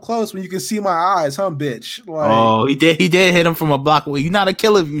fighting up close when you can see my eyes, huh, bitch? Like, oh, he did hit him from a block away. You're not a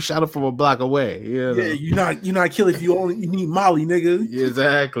killer if you shot him from a block away. Yeah, you're not a killer if you need Molly, nigga.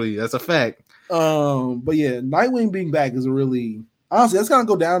 Exactly. That's a fact. But yeah, Nightwing being back is a really, honestly, that's gonna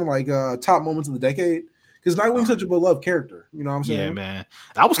go down to like top moments of the decade. Because Nightwing's such a beloved character. You know what I'm saying? Yeah, man.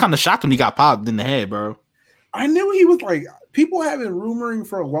 I was kind of shocked when he got popped in the head, bro. I knew he was like, people have been rumoring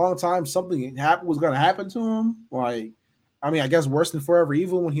for a long time something was going to happen to him. Like, I mean, I guess worse than Forever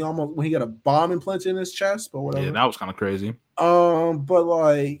Evil when he got a bomb implanted in his chest, but whatever. Yeah, that was kind of crazy. But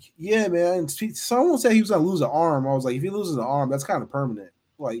like, yeah, man. Someone said he was going to lose an arm. I was like, if he loses an arm, that's kind of permanent.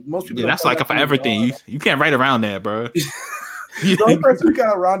 Like most people. Yeah, that's like for everything. You can't write around that, bro. The only person who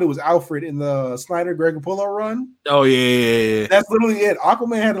got around it was Alfred in the Snyder Greg Capullo run. Oh yeah. That's literally it.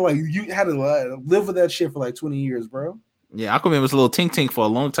 Aquaman had to live with that shit for like 20 years, bro. Yeah, Aquaman was a little tink for a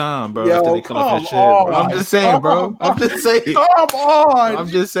long time, bro. Yo, after they cut off his shit, bro. I'm just saying, bro. I'm just saying. Come on. I'm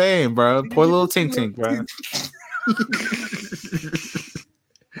just saying, bro. Poor little tink, bro.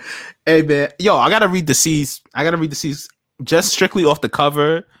 Hey man, yo, I gotta read the C's just strictly off the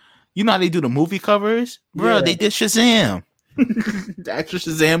cover. You know how they do the movie covers, bro? Yeah. They did Shazam. The actual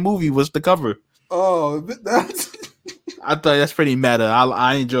Shazam movie was the cover. Oh, that's. I thought that's pretty meta.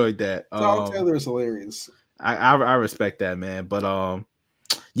 I enjoyed that. Tom Taylor is hilarious. I respect that, man. But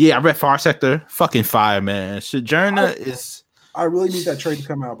yeah, I read Far Sector. Fucking fire, man. Sojourner is. I really need that trade to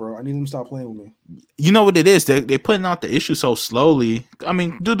come out, bro. I need them to stop playing with me. You know what it is? They're putting out the issue so slowly. I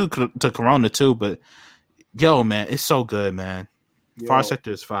mean, due to Corona too, but yo, man, it's so good, man. Yo. Far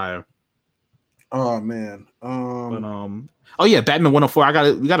Sector is fire. Oh man. Oh yeah, Batman 104. I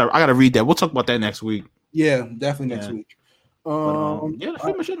gotta read that. We'll talk about that next week. Yeah, definitely next week. Yeah, that's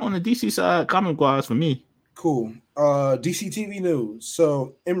pretty much it on the DC side, comic wise for me. Cool. DC TV news.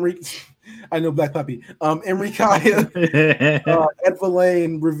 So I know Black Puppy. Emery Kaya, Ed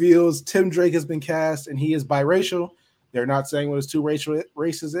Villain reveals Tim Drake has been cast and he is biracial. They're not saying what his two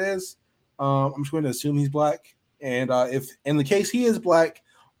races is. I'm just going to assume he's black. And if in the case he is black,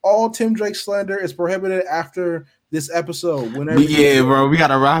 all Tim Drake slander is prohibited after this episode. Bro, we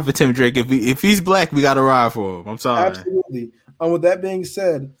gotta ride for Tim Drake. If he's black, we gotta ride for him. I'm sorry. Absolutely. With that being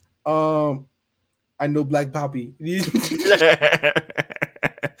said, I know Black Poppy.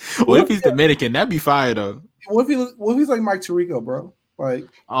 What if he's Dominican? That'd be fire though. What if he's like Mike Tirico, bro? Like,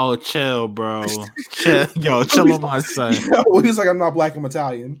 oh, chill, bro. Chill on my son. He's like, I'm not black, I'm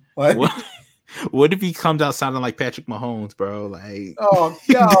Italian. Like, what if he comes out sounding like Patrick Mahomes, bro? Like, oh,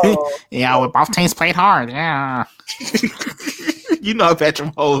 yo. Yeah, both teams played hard. Yeah. You know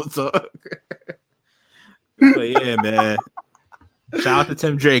Patrick Mahomes. But yeah, man. Shout out to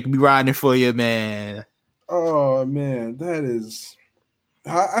Tim Drake. Be riding for you, man. Oh, man. That is...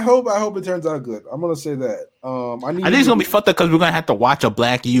 I hope it turns out good. I'm gonna say that. I think it's gonna be fucked up because we're gonna have to watch a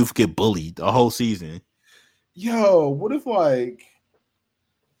black youth get bullied the whole season. Yo, what if like,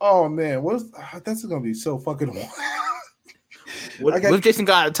 oh man, that's gonna be so fucking. What if Jason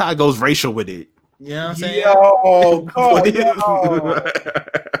Todd goes racial with it? You know what I'm saying? Yo,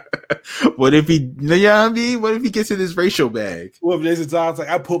 What if he, you know what I mean? What if he gets in his racial bag? What if Jason Todd's like,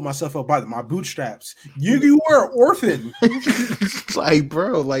 I pulled myself up by my bootstraps. You were an orphan. Like,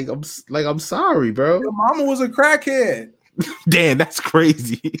 bro, I'm sorry, bro. Your mama was a crackhead. Damn, that's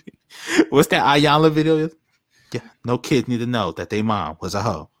crazy. What's that Ayala video? Yeah, no kids need to know that their mom was a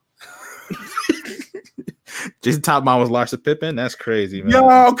hoe. Jason Todd mom was Larsa Pippen. That's crazy, man.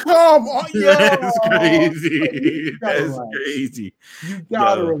 Yo, come on, yo. That's crazy. That's relax. crazy. You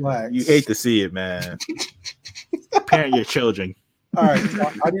gotta relax. You hate to see it, man. Parent your children. All right,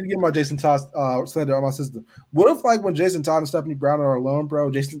 I need to get my Jason Todd slander on my system. What if, like, when Jason Todd and Stephanie Brown are alone, bro?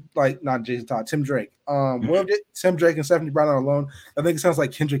 Not Jason Todd, Tim Drake. What if Tim Drake and Stephanie Brown are alone? I think it sounds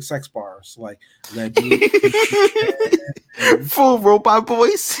like Kendrick sex bars, like full robot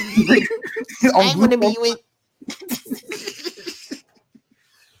voice. I'm gonna be with.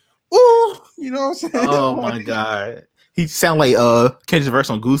 Ooh, you know what I'm saying? Oh my god, he sound like Kendrick's verse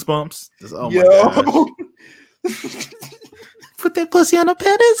on Goosebumps. Just, oh my god. Put that pussy on a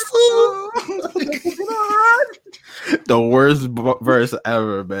pedestal. The worst verse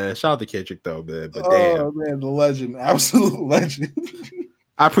ever, man. Shout out to Kendrick though, man. But damn, man, the legend, absolute legend.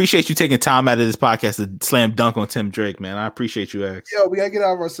 I appreciate you taking time out of this podcast to slam dunk on Tim Drake, man. I appreciate you, X. Yo, we gotta get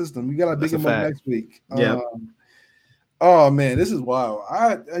out of our system. We gotta dig him up next week. Yeah. Oh man, this is wild.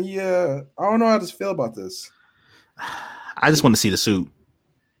 I don't know how to feel about this. I just want to see the suit.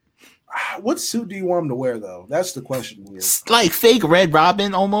 What suit do you want him to wear, though? That's the question here. Like fake Red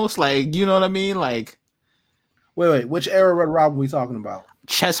Robin, almost. Like, you know what I mean? Like, wait. Which era Red Robin are we talking about?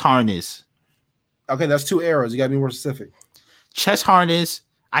 Chest harness. Okay, that's 2 eras. You gotta be more specific. Chest harness.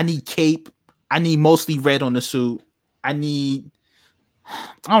 I need cape. I need mostly red on the suit. I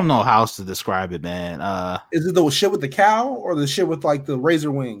don't know how else to describe it, man. Is it the shit with the cow or the shit with like the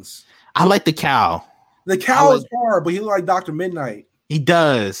razor wings? I like the cow. The cow is hard, but he look like Dr. Midnight. He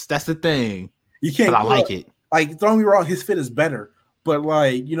does. That's the thing. You can't. But I like it. Like, don't be wrong, his fit is better. But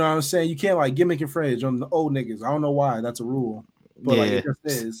like, you know what I'm saying? You can't like gimmick and fridge on the old niggas. I don't know why. That's a rule. But like, it just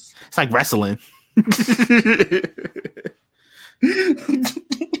is. It's like wrestling.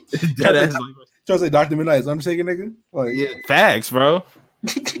 Trying to say Dr. Midnight is Undertaker, nigga? Like, yeah, facts, bro.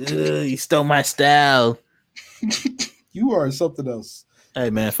 You stole my style. You are something else. Hey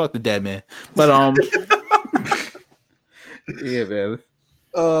man, fuck the dead man. But yeah, man.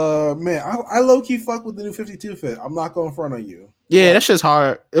 Man, I low key fuck with the new 52 fit. I'm not going front on you. Yeah, that shit's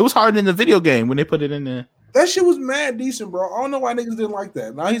hard. It was hard in the video game when they put it in there. That shit was mad decent, bro. I don't know why niggas didn't like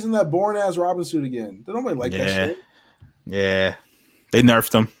that. Now he's in that boring ass Robin suit again. They nobody like that shit. Yeah, they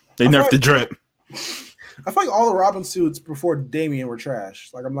nerfed him. They nerfed the drip. I feel like all the Robin suits before Damian were trash.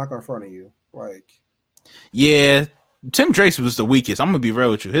 Like, I'm not going front of you. Like, yeah, Tim Drake's was the weakest. I'm gonna be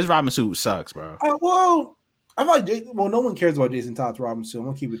real with you. His Robin suit sucks, bro. Well, I feel like no one cares about Jason Todd's Robin suit. I'm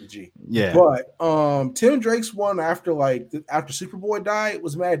gonna keep it the G. Yeah, but Tim Drake's one after Superboy died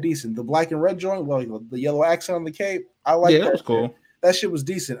was mad decent. The black and red joint, well, the yellow accent on the cape, I like. Yeah, that was cool. That shit was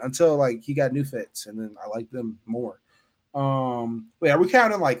decent until like he got new fits, and then I liked them more. Wait, are we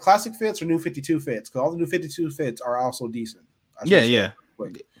counting like classic fits or new 52 fits? Because all the new 52 fits are also decent. Yeah.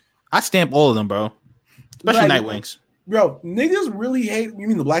 Wait. I stamp all of them, bro. Especially Nightwings. Bro, niggas really hate. You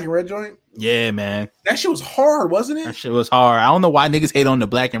mean the black and red joint? Yeah, man. That shit was hard, wasn't it? That shit was hard. I don't know why niggas hate on the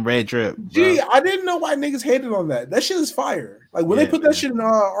black and red drip. Bro. Gee, I didn't know why niggas hated on that. That shit is fire. Like when they put that shit in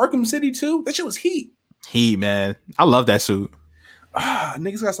Arkham City too, that shit was heat. Heat, man. I love that suit.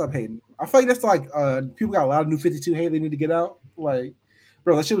 Niggas gotta stop hating. I feel like that's like people got a lot of new 52 hate they need to get out. Like,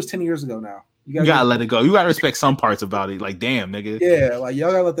 bro, that shit was 10 years ago now. You gotta let it go. You gotta respect some parts about it. Like, damn, nigga. Yeah, like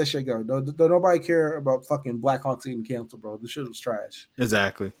y'all gotta let that shit go. Don't nobody care about fucking Black Hawks getting canceled, bro. This shit was trash.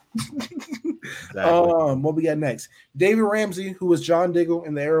 Exactly. What we got next? David Ramsey, who was John Diggle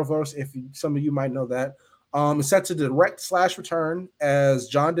in the Arrowverse, if some of you might know that, is set to direct/return as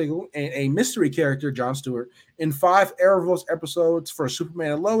John Diggle and a mystery character, Jon Stewart, in 5 Arrowverse episodes for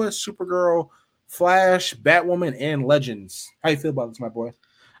Superman and Lois, Supergirl, Flash, Batwoman, and Legends. How you feel about this, my boy?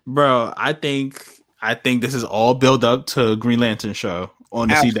 Bro, I think this is all build up to Green Lantern show on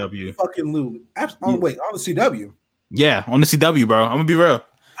the CW. Fucking Lou. Wait, on the CW? Yeah, on the CW, bro. I'm gonna be real.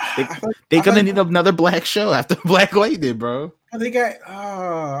 They're gonna need another black show after Black Lightning, bro. They got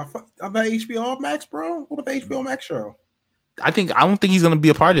about HBO Max, bro. What about the HBO Max show? I don't think he's gonna be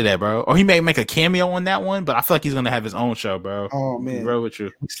a part of that, bro. Or he may make a cameo on that one, but I feel like he's gonna have his own show, bro. Oh man, bro, with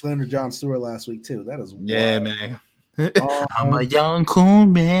you. We slandered Jon Stewart last week too. That is wild. Man. I'm a young cool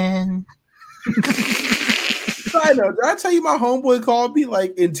man. I know. Did I tell you my homeboy called me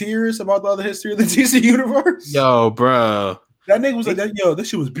like in tears about the other history of the DC universe? Yo, bro. That nigga was like, that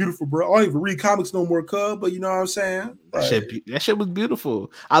shit was beautiful, bro. I don't even read comics no more, cuz, but you know what I'm saying? That shit was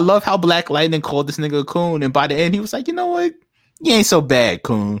beautiful. I love how Black Lightning called this nigga a coon, and by the end, he was like, you know what? You ain't so bad,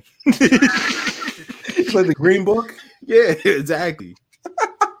 coon. Like the Green Book? Yeah, exactly.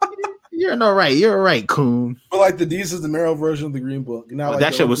 You're all right, coon. But like the Desus and Mero version of the Green Book. Now,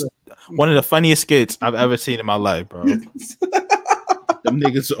 That shit was one of the funniest skits I've ever seen in my life, bro. Them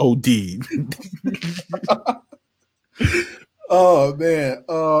niggas OD. Oh man,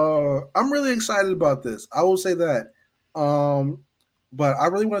 I'm really excited about this. I will say that. But I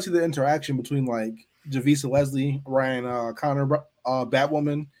really want to see the interaction between like Javisa Leslie, Ryan Connor,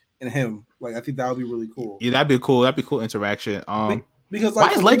 Batwoman, and him. Like I think that would be really cool. Yeah, that'd be cool. That'd be cool interaction. Because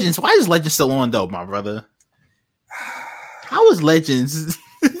like, why is Legends still on though, my brother? How is Legends?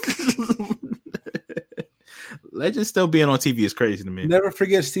 Legends still being on TV is crazy to me. Never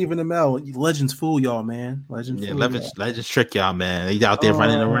forget Stephen Amell. Legends fool y'all, man. Legends trick y'all, man. They out there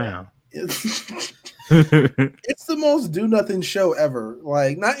running around. It's the most do nothing show ever.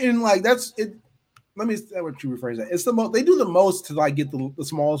 Like not in like that's it. Let me say what you rephrase that. It's the most they do the most to like get the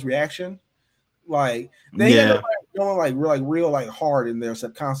smallest reaction. Like they end up going like real hard in there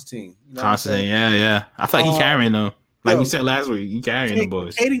except Constantine. You know Constantine, yeah. I feel like he's carrying them. Like we said last week, he carrying the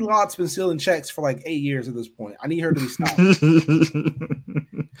boys. Katie Lott's been stealing checks for like 8 years at this point. I need her to be stopped.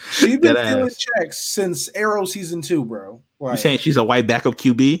 She's been stealing checks since Arrow season 2, bro. Like, you saying she's a white backup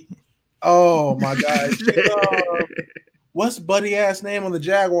QB? Oh my god. What's buddy ass name on the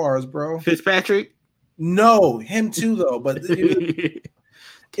Jaguars, bro? Fitzpatrick? No, him too though. But is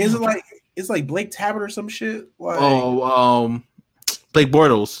it like Blake Tabbert or some shit? Like, Blake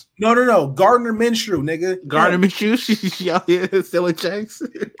Bortles. No. Gardner Minshew, nigga. Gardner Minshew. She out here selling checks,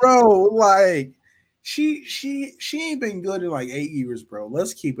 bro. Like she ain't been good in like 8 years, bro.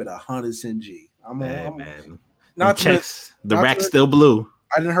 Let's keep it 100% G. Man. Not checks. The rack's still blue.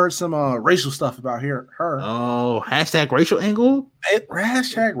 I didn't heard some racial stuff about her. Oh, hashtag racial angle.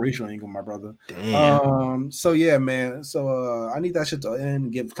 Hashtag racial angle, my brother. Damn. So yeah, man. So I need that shit to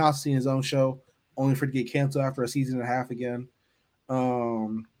end. Give Constantine his own show, only for it to get canceled after a season and a half again.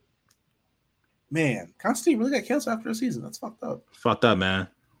 Man, Constantine really got canceled after a season. That's fucked up. Fucked up, man.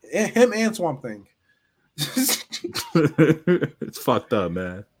 Him and Swamp Thing. It's fucked up,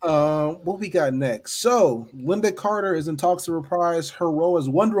 man. What we got next? So Linda Carter is in talks to reprise her role as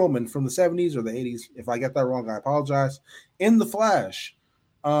Wonder Woman from the 70s or the 80s. If I get that wrong, I apologize. In The Flash.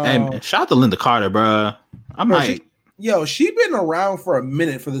 Hey man, shout out to Linda Carter, bro. She been around for a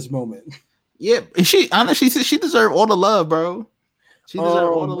minute for this moment. Yeah, she honestly she deserved all the love, bro. She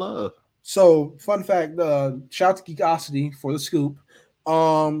deserved all the love. So, fun fact, shout out to Geekosity for the scoop.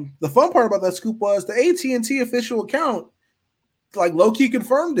 The fun part about that scoop was the AT&T official account, like low-key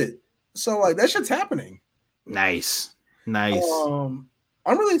confirmed it. So, like, that shit's happening. Nice. I'm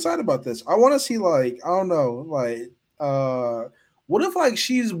really excited about this. I want to see, like, I don't know, like, what if, like,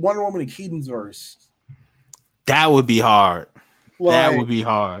 she's Wonder Woman in Keaton's verse? That would be hard. That would be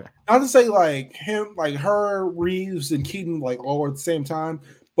hard. Not to say like him, like her, Reeves, and Keaton, like all at the same time,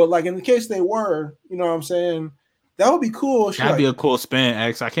 but like in the case they were, you know what I'm saying? That would be cool. That'd be a cool spin,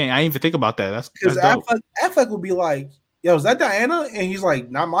 X. I didn't even think about that. That's because Affleck would be like, "Yo, is that Diana?" And he's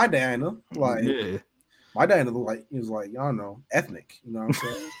like, "Not my Diana." Like, my Diana looked like he was like, I don't know, ethnic. You know what I'm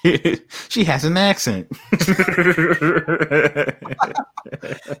saying? She has an accent.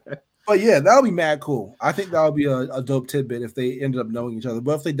 But yeah, that would be mad cool. I think that would be a dope tidbit if they ended up knowing each other.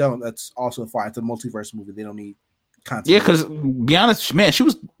 But if they don't, that's also fine. It's a multiverse movie. They don't need content. Yeah, because be honest, man, she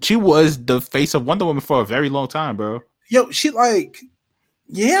was the face of Wonder Woman for a very long time, bro. Yo, until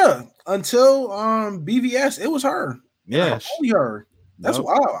BVS, it was her. Yeah, only her. That's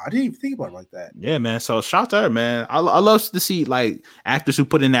wow. I didn't even think about it like that. Yeah, man. So shout out to her, man. I love to see like actors who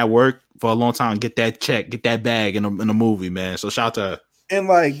put in that work for a long time get that check, get that bag in a movie, man. So shout out to her. And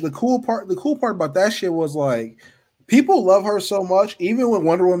like the cool part about that shit was like people love her so much. Even when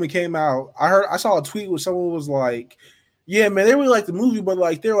Wonder Woman came out, I saw a tweet where someone was like, "Yeah, man, they really like the movie, but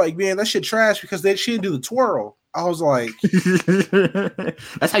like they're like, man, that shit trash because she didn't do the twirl." I was like,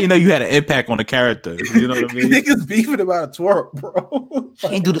 "That's how you know you had an impact on the character." You know what I mean? Niggas beefing about a twirl, bro. She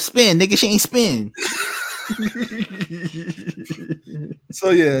ain't do the spin, nigga. She ain't spin. So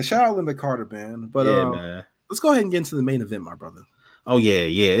yeah, shout out Linda Carter, man. But man. Let's go ahead and get into the main event, my brother. Oh yeah,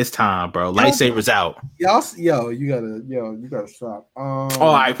 it's time, bro. Lightsabers out. Yo, you gotta stop. All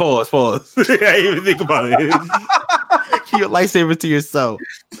right, pause. I didn't even think about it. Keep your lightsaber to yourself.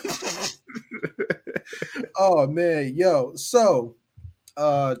 Oh man, yo. So,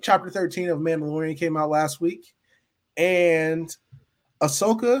 chapter 13 of Mandalorian came out last week, and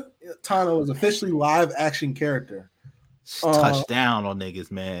Ahsoka Tano is officially live action character. Touch down on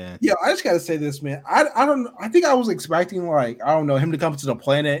niggas, man. Yeah, I just gotta say this, man. I don't. I think I was expecting like I don't know him to come to the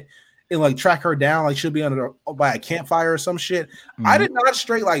planet and like track her down, like she'll be by a campfire or some shit. Mm-hmm. I did not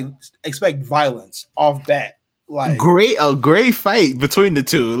straight like expect violence off that. Like a great fight between the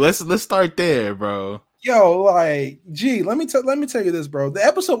two. Let's start there, bro. Yo, like, gee, let me tell you this, bro. The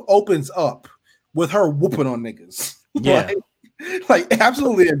episode opens up with her whooping on niggas. Yeah. like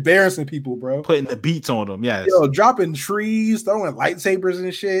absolutely embarrassing people, bro. Putting the beats on them, yes. Yo, dropping trees, throwing lightsabers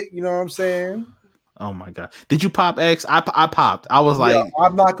and shit. You know what I'm saying? Oh my god! Did you pop X? I popped. I was like,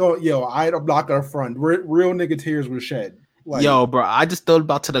 I'm not gonna front. Real nigga tears were shed. Like, yo, bro, I just thought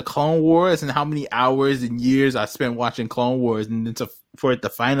about to the Clone Wars and how many hours and years I spent watching Clone Wars, and then for it to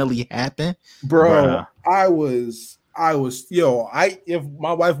finally happen, bro. I was, if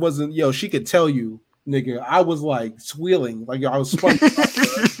my wife wasn't, she could tell you, nigga, I was like squealing, like I was spun.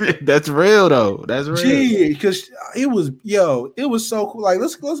 That's real though. That's real. Gee, because it was so cool. Like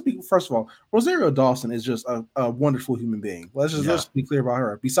let's be, first of all, Rosario Dawson is just a wonderful human being. Let's be clear about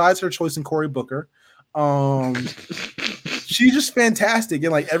her. Besides her choice in Cory Booker, she's just fantastic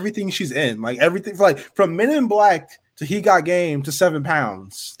in like everything she's in. Like everything, like from Men in Black to He Got Game to 7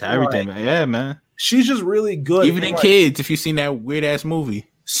 Pounds. To everything, man. Yeah, man. She's just really good. Even in Kids, if you've seen that weird ass movie.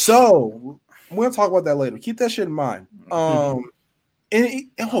 So we're gonna talk about that later. Keep that shit in mind. And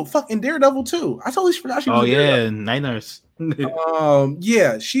Daredevil too. I totally forgot she was. Oh yeah, Night Nurse.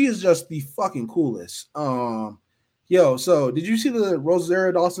 Yeah, she is just the fucking coolest. Yo, so did you see the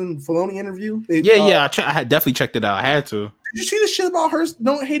Rosario Dawson Filoni interview? I had definitely checked it out. I had to. Did you see the shit about her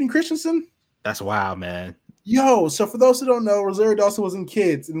don't Hayden Christensen? That's wild, man. Yo, so for those who don't know, Rosario Dawson was in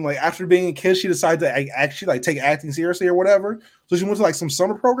Kids, and like after being a kid, she decided to actually like take acting seriously or whatever. So she went to like some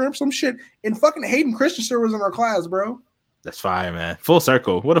summer program, some shit, and fucking Hayden Christensen was in her class, bro. That's fire, man. Full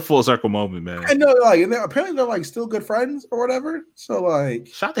circle. What a full circle moment, man. I know, like, and apparently they're like still good friends or whatever. So like,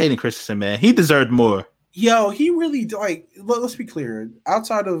 shout out to Hayden Christensen, man. He deserved more. Yo, he really like. Let's be clear.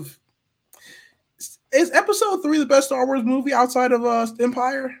 Outside of, is Episode 3 the best Star Wars movie outside of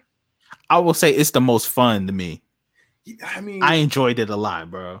Empire? I will say it's the most fun to me. I mean, I enjoyed it a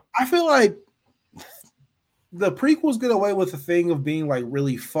lot, bro. I feel like the prequels get away with the thing of being like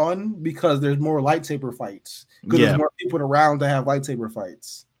really fun because there's more lightsaber fights. Because there's more people around to have lightsaber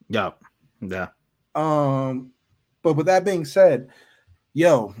fights. Yeah. But with that being said,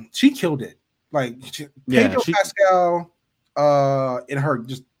 yo, she killed it. Like Pedro Pascal, and her,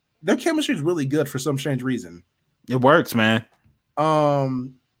 just their chemistry is really good for some strange reason. It works, man.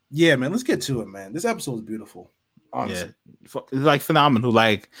 Yeah, man. Let's get to it, man. This episode is beautiful. Honestly. Yeah, it's like phenomenal.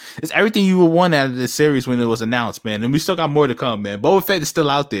 Like it's everything you would want out of this series when it was announced, man. And we still got more to come, man. Boba Fett is still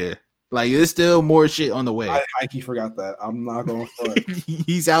out there. Like there's still more shit on the way. I forgot that. I'm not going for it.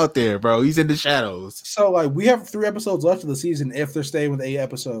 He's out there, bro. He's in the shadows. So like we have 3 episodes left of the season if they're staying with 8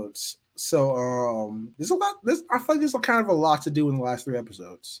 episodes. So there's a lot. I feel like there's kind of a lot to do in the last 3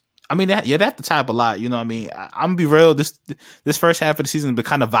 episodes. I mean, they have to type a lot. You know what I mean? I'm gonna be real. This first half of the season been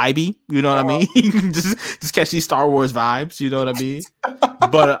kind of vibey. You know what I mean? just catch these Star Wars vibes. You know what I mean?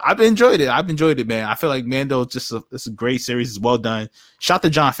 But I've enjoyed it, man. I feel like Mando it's a great series. It's well done. Shout to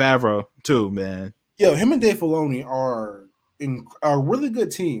Jon Favreau too, man. Yo, him and Dave Filoni are a really good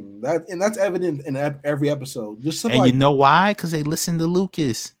team. That's evident in every episode. Just and you know why? Because they listen to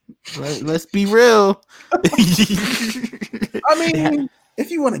Lucas. Let's be real. I mean. If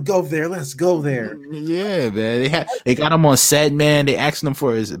you want to go there, let's go there. Yeah, man. They got him on set, man. They asked him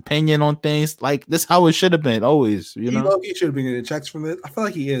for his opinion on things. Like this, how it should have been always. You know, he should have been getting checks from it. I feel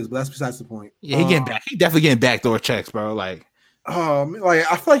like he is, but that's besides the point. Yeah, he definitely getting backdoor checks, bro. Like I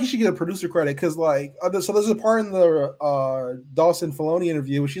feel like he should get a producer credit because, like, so there's a part in the Dawson Filoni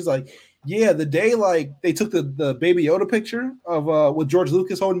interview where she's like, "Yeah, the day like they took the Baby Yoda picture of with George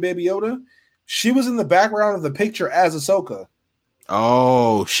Lucas holding Baby Yoda, she was in the background of the picture as Ahsoka."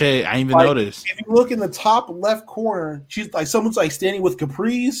 Oh shit! I didn't even notice. If you look in the top left corner, she's like someone's like standing with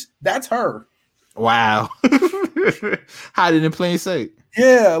capris. That's her. Wow! Hiding in plain sight.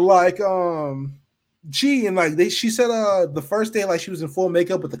 Yeah, like and like she said the first day like she was in full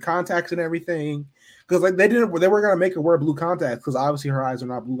makeup with the contacts and everything because like they were gonna make her wear blue contacts because obviously her eyes are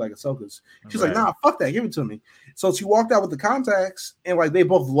not blue like Ahsoka's. She's like, nah, fuck that, give it to me. So she walked out with the contacts and like they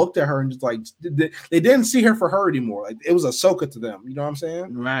both looked at her and just like they didn't see her for her anymore. Like it was Ahsoka to them. You know what I'm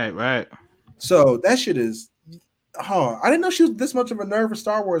saying? Right. So that shit is. I didn't know she was this much of a nerd for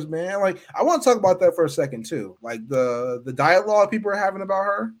Star Wars, man. Like I want to talk about that for a second too. Like the dialogue people are having about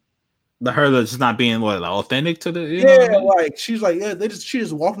her. The her that's not being authentic to the like she's like she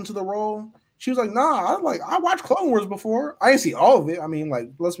just walked into the role. She was like, nah, I watched Clone Wars before. I didn't see all of it. I mean, like,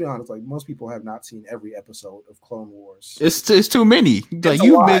 let's be honest, like most people have not seen every episode of Clone Wars. It's too many. Like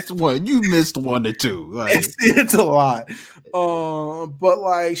you missed one. You missed one or two. Like it's a lot. But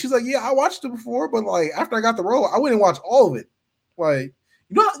like she's like, yeah, I watched it before, but like after I got the role, I went and watched all of it. Like,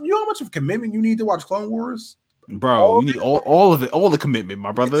 you know how much of commitment you need to watch Clone Wars? Bro, you need all of it, all the commitment,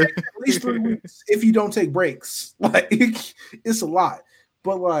 my brother. At least 3 weeks if you don't take breaks. Like it's a lot.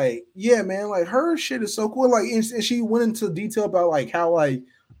 But like, yeah, man, like her shit is so cool. Like, and she went into detail about like how like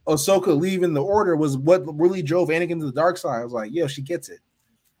Ahsoka leaving the Order was what really drove Anakin to the dark side. I was like, yo, she gets it.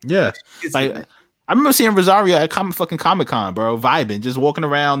 Yeah, like I remember seeing Rosario at Comic-Con, bro, vibing, just walking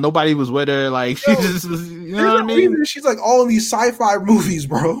around. Nobody was with her. Like she just was, you know what I mean? She's like all in these sci-fi movies,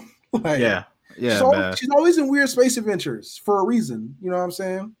 bro. Like, yeah, she's always in weird space adventures for a reason. You know what I'm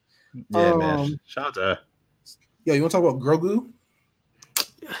saying? Yeah, man. Shout out to her. Yo, you want to talk about Grogu?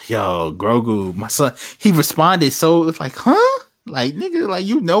 Yo, Grogu, my son, he responded so it's like, huh? Like, nigga, like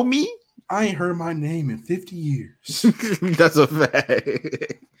you know me? I ain't heard my name in 50 years. That's a fact.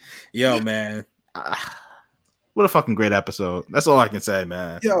 Yo, man. What a fucking great episode. That's all I can say,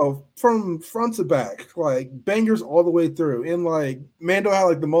 man. Yo, from front to back, like bangers all the way through. And like Mando had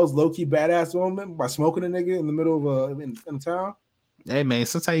like the most low-key badass moment by smoking a nigga in the middle of in the town. Hey man,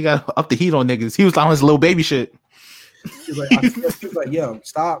 sometimes you gotta up the heat on niggas. He was on his little baby shit. He was like, yo,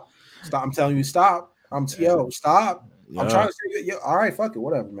 stop. I'm telling you, stop. Stop. Yeah. I'm trying to say, yo, all right, fuck it,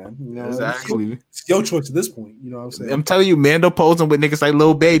 whatever, man. You know, exactly. It's your choice at this point. You know what I'm saying? I'm telling you, Mando posing with niggas like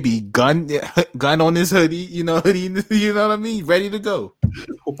little baby, gun on his hoodie, you know what I mean? Ready to go.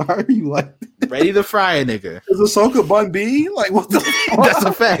 Why are you like that? Ready to fry a nigga? Is Ahsoka Bun B? Like what the fuck? That's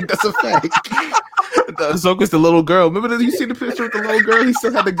a fact. Ahsoka's the little girl. Remember that you see the picture with the little girl? He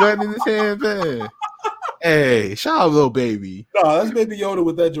still had the gun in his hand, man. Hey, shout out little baby. No, that's Baby Yoda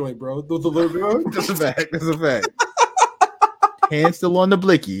with that joint, bro. With the little girl. That's a fact. Hand still on the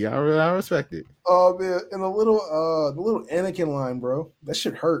blicky. I respect it. Oh man, and the little Anakin line, bro. That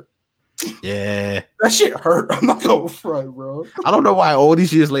shit hurt. Yeah, that shit hurt. I'm not going front, bro. I don't know why all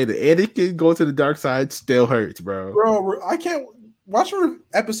these years later, Anakin going to the dark side still hurts, bro. Bro, I can't. Watching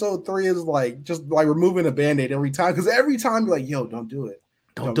episode 3 is like just like removing a band-aid every time because every time you're like, yo, don't do it.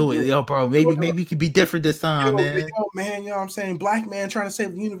 Don't do it, yo, bro. Maybe it could be different this time, man. Yo, man, you know what I'm saying? Black man trying to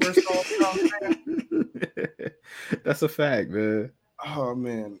save the universe. You know what I'm saying? That's a fact, man. Oh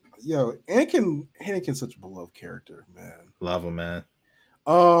man, yo, Anakin's such a beloved character, man. Love him, man.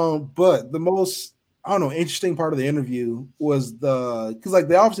 But the most interesting part of the interview was because like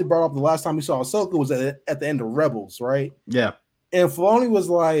they obviously brought up the last time we saw Ahsoka was at the end of Rebels, right? Yeah. And Filoni was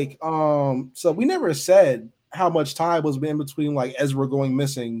like, so we never said how much time was in between like Ezra going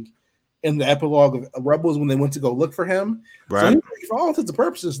missing in the epilogue of Rebels when they went to go look for him. Right. So for all intents and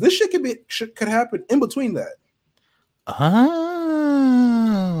purposes, this shit could happen in between that. I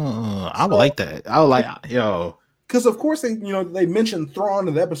would like that. I would like, yo. Because of course they mentioned Thrawn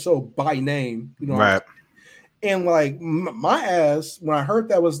in the episode by name, right? And like my ass, when I heard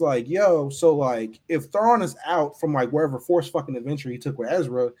that was like, yo, so like if Thrawn is out from like wherever Force fucking adventure he took with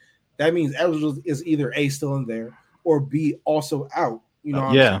Ezra, that means Ezra is either A, still in there, or B, also out. You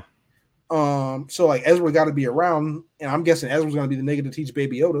know? Yeah. So like Ezra got to be around, and I'm guessing Ezra's gonna be the nigga to teach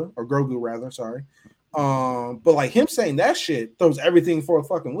Baby Yoda or Grogu rather. Sorry. But like him saying that shit throws everything for a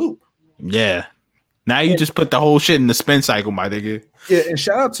fucking loop. Yeah. Now you just put the whole shit in the spin cycle, my nigga. Yeah, and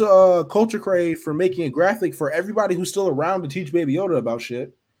shout out to Culture Crave for making a graphic for everybody who's still around to teach Baby Yoda about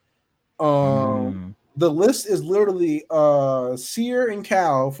shit. The list is literally Seer and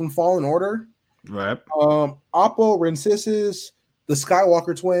Cal from Fallen Order. Right. Oppo, Rensisis, the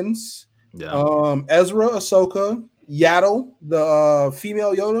Skywalker twins. Yeah. Ezra, Ahsoka, Yaddle, the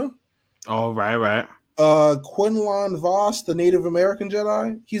female Yoda. Oh, right. Quinlan Vos, the Native American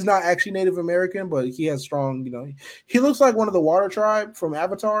Jedi. He's not actually Native American, but he has strong, he looks like one of the Water Tribe from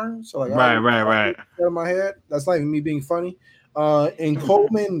Avatar. So like, right. In my head, that's not even me being funny. And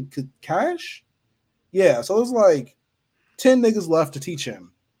Coleman Cash, yeah. So there's like 10 niggas left to teach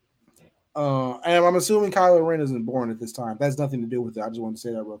him. And I'm assuming Kylo Ren isn't born at this time. That's nothing to do with it. I just want to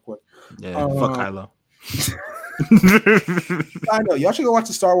say that real quick. Yeah, fuck Kylo. I know y'all should go watch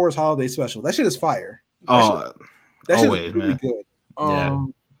the Star Wars Holiday Special. That shit is fire. That shit is really good.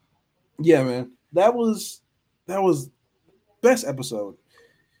 Yeah, man. That was best episode.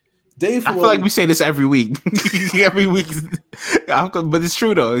 Dave Filoni, I feel like we say this every week. Every week, but it's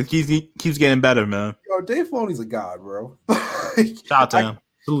true though. He keeps getting better, man. Yo, Dave Filoni's a god, bro. Shout out to him.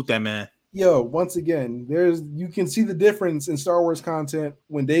 Salute that man. Yo, once again, you can see the difference in Star Wars content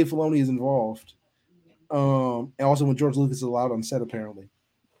when Dave Filoni is involved. And also when George Lucas is allowed on set, apparently.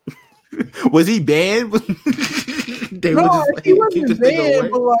 Was he banned? He wasn't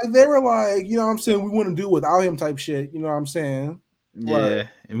banned, but like they were like, you know what I'm saying, we wouldn't do without him type shit. You know what I'm saying? Yeah, like,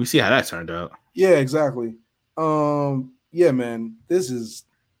 and we see how that turned out. Yeah, exactly. Yeah, man, this is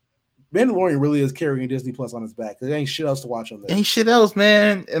Mandalorian really is carrying Disney Plus on his back. There ain't shit else to watch on this. Ain't shit else,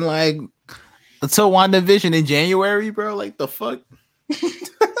 man. And like until WandaVision in January, bro. Like the fuck.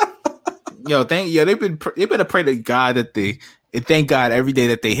 They better pray to God that and thank God every day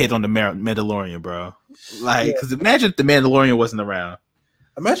that they hit on the Mandalorian, bro. Like, because imagine if the Mandalorian wasn't around.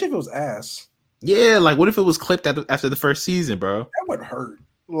 Imagine if it was ass. Yeah, like what if it was clipped after the first season, bro? That would hurt.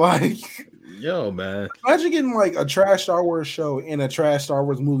 Like, yo, man. Imagine getting like a trash Star Wars show and a trash Star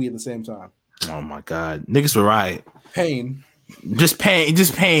Wars movie at the same time. Oh my God, niggas were right. Pain. Just pain. You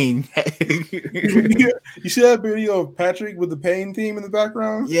see that video of Patrick with the pain theme in the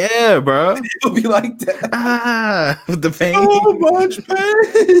background? Yeah, bro. It'll be like that. With the pain. So much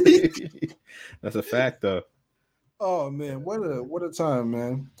pain. That's a fact, though. Oh man, what a time,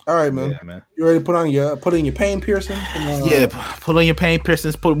 man! All right, man. Yeah, man. You ready to put in your pain piercing? Yeah, put on your pain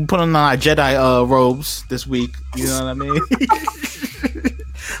piercings. Put on our Jedi robes this week. You know what I mean?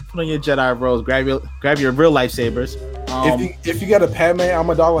 Put on your Jedi robes. Grab your real lightsabers. If you got a Padme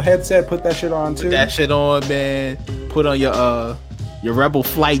Amidala headset, put that shit on too. Put that shit on, man. Put on your Rebel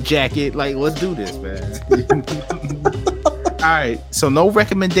flight jacket. Like, let's do this, man. All right. So no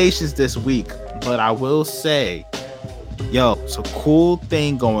recommendations this week, but I will say, it's a cool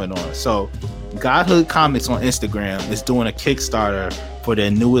thing going on. So Godhood Comics on Instagram is doing a Kickstarter for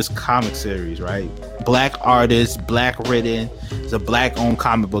their newest comic series, right? Black artists, black written. It's a black owned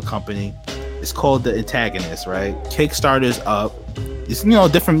comic book company. It's called The Antagonist, right? Kickstarter's up. It's,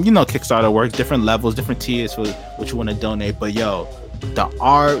 different, Kickstarter works, different levels, different tiers for what you want to donate. But the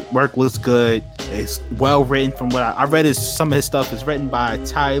artwork looks good. It's well written from what I read. Some of his stuff is written by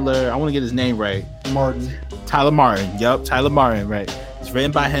Tyler. I want to get his name right. Tyler Martin. Yep, Tyler Martin, right. It's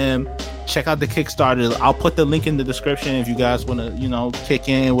written by him. Check out the Kickstarter. I'll put the link in the description if you guys want to, kick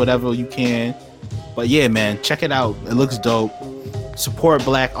in whatever you can. But yeah, man, check it out. It looks dope. Support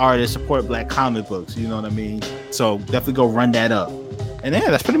black artists, support black comic books. You know what I mean? So definitely go run that up. And yeah,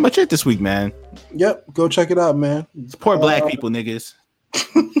 that's pretty much it this week, man. Yep, go check it out, man. Support black people, niggas.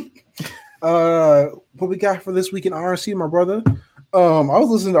 What we got for this week in RSC, my brother? I was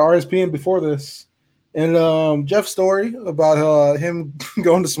listening to RSPN before this, and Jeff's story about him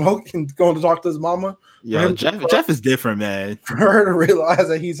going to smoke and going to talk to his mama. Yeah, Jeff is different, man. For her to realize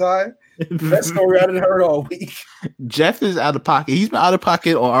that he's high. That story I didn't heard all week. Jeff is out of pocket. He's been out of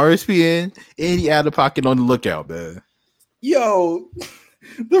pocket on RSPN, and he out of pocket on the Lookout, man. Yo,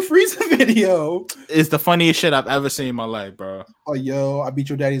 the Frieza video is the funniest shit I've ever seen in my life, bro. Oh, yo, I beat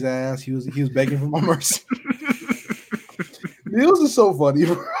your daddy's ass. He was begging for my mercy. This is so funny,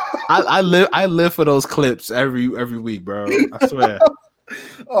 bro. I live for those clips every week, bro. I swear.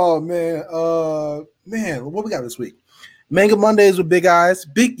 Oh man, what we got this week? Manga Mondays with Big Eyes.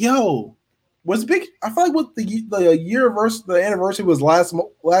 Was big. I feel like what the anniversary was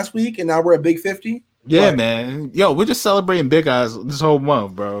last week, and now we're at Big 50. Yeah, man. We're just celebrating Big Eyes this whole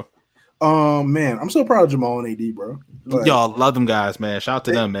month, bro. Man, I'm so proud of Jamal and AD, bro. Love them guys, man. Shout out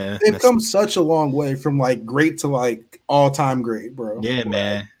to them, man. They've come such a long way from like great to like all-time great, bro. Yeah,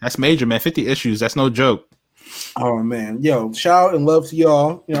 man. That's major, man. 50 issues. That's no joke. Oh man, shout out and love to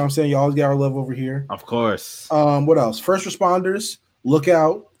y'all. You know what I'm saying? Y'all always got our love over here. Of course. What else? First responders,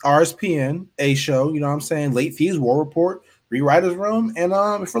 Lookout, RSPN, A Show, you know what I'm saying? Late Fees, War Report, Rewriters Room, and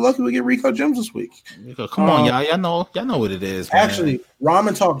if we're lucky we get Rico Gems this week. Come on, y'all. Y'all know what it is, man. Actually,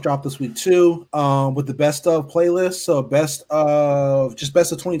 Ramen Talk dropped this week too, with the best of playlist. So best of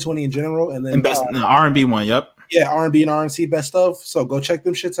 2020 in general, and then best the R&B one, yep. Yeah, R&B and R&C best of. So go check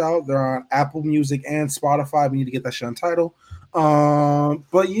them shits out. They're on Apple Music and Spotify. We need to get that shit on Tidal.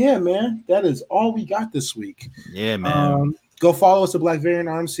 But yeah, man, that is all we got this week. Yeah, man. Go follow us at Black Variant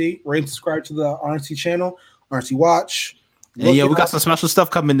RMC. Rate and subscribe to the RMC channel, RMC Watch. Yeah, we got some special stuff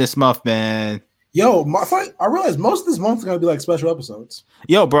coming this month, man. I realized most of this month is gonna be like special episodes.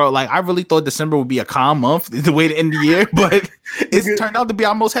 Bro, like I really thought December would be a calm month the way to end the year, but it's turned out to be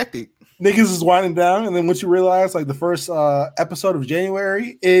almost hectic. Niggas is winding down, and then once you realize like the first episode of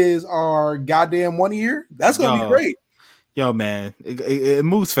January is our goddamn 1 year, that's gonna be great. Man, it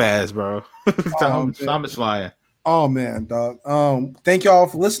moves fast, bro. Time is flying. Oh man, dog. Thank y'all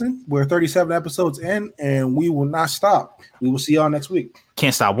for listening. We're 37 episodes in, and we will not stop. We will see y'all next week.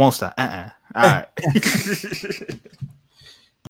 Can't stop, won't stop. All right.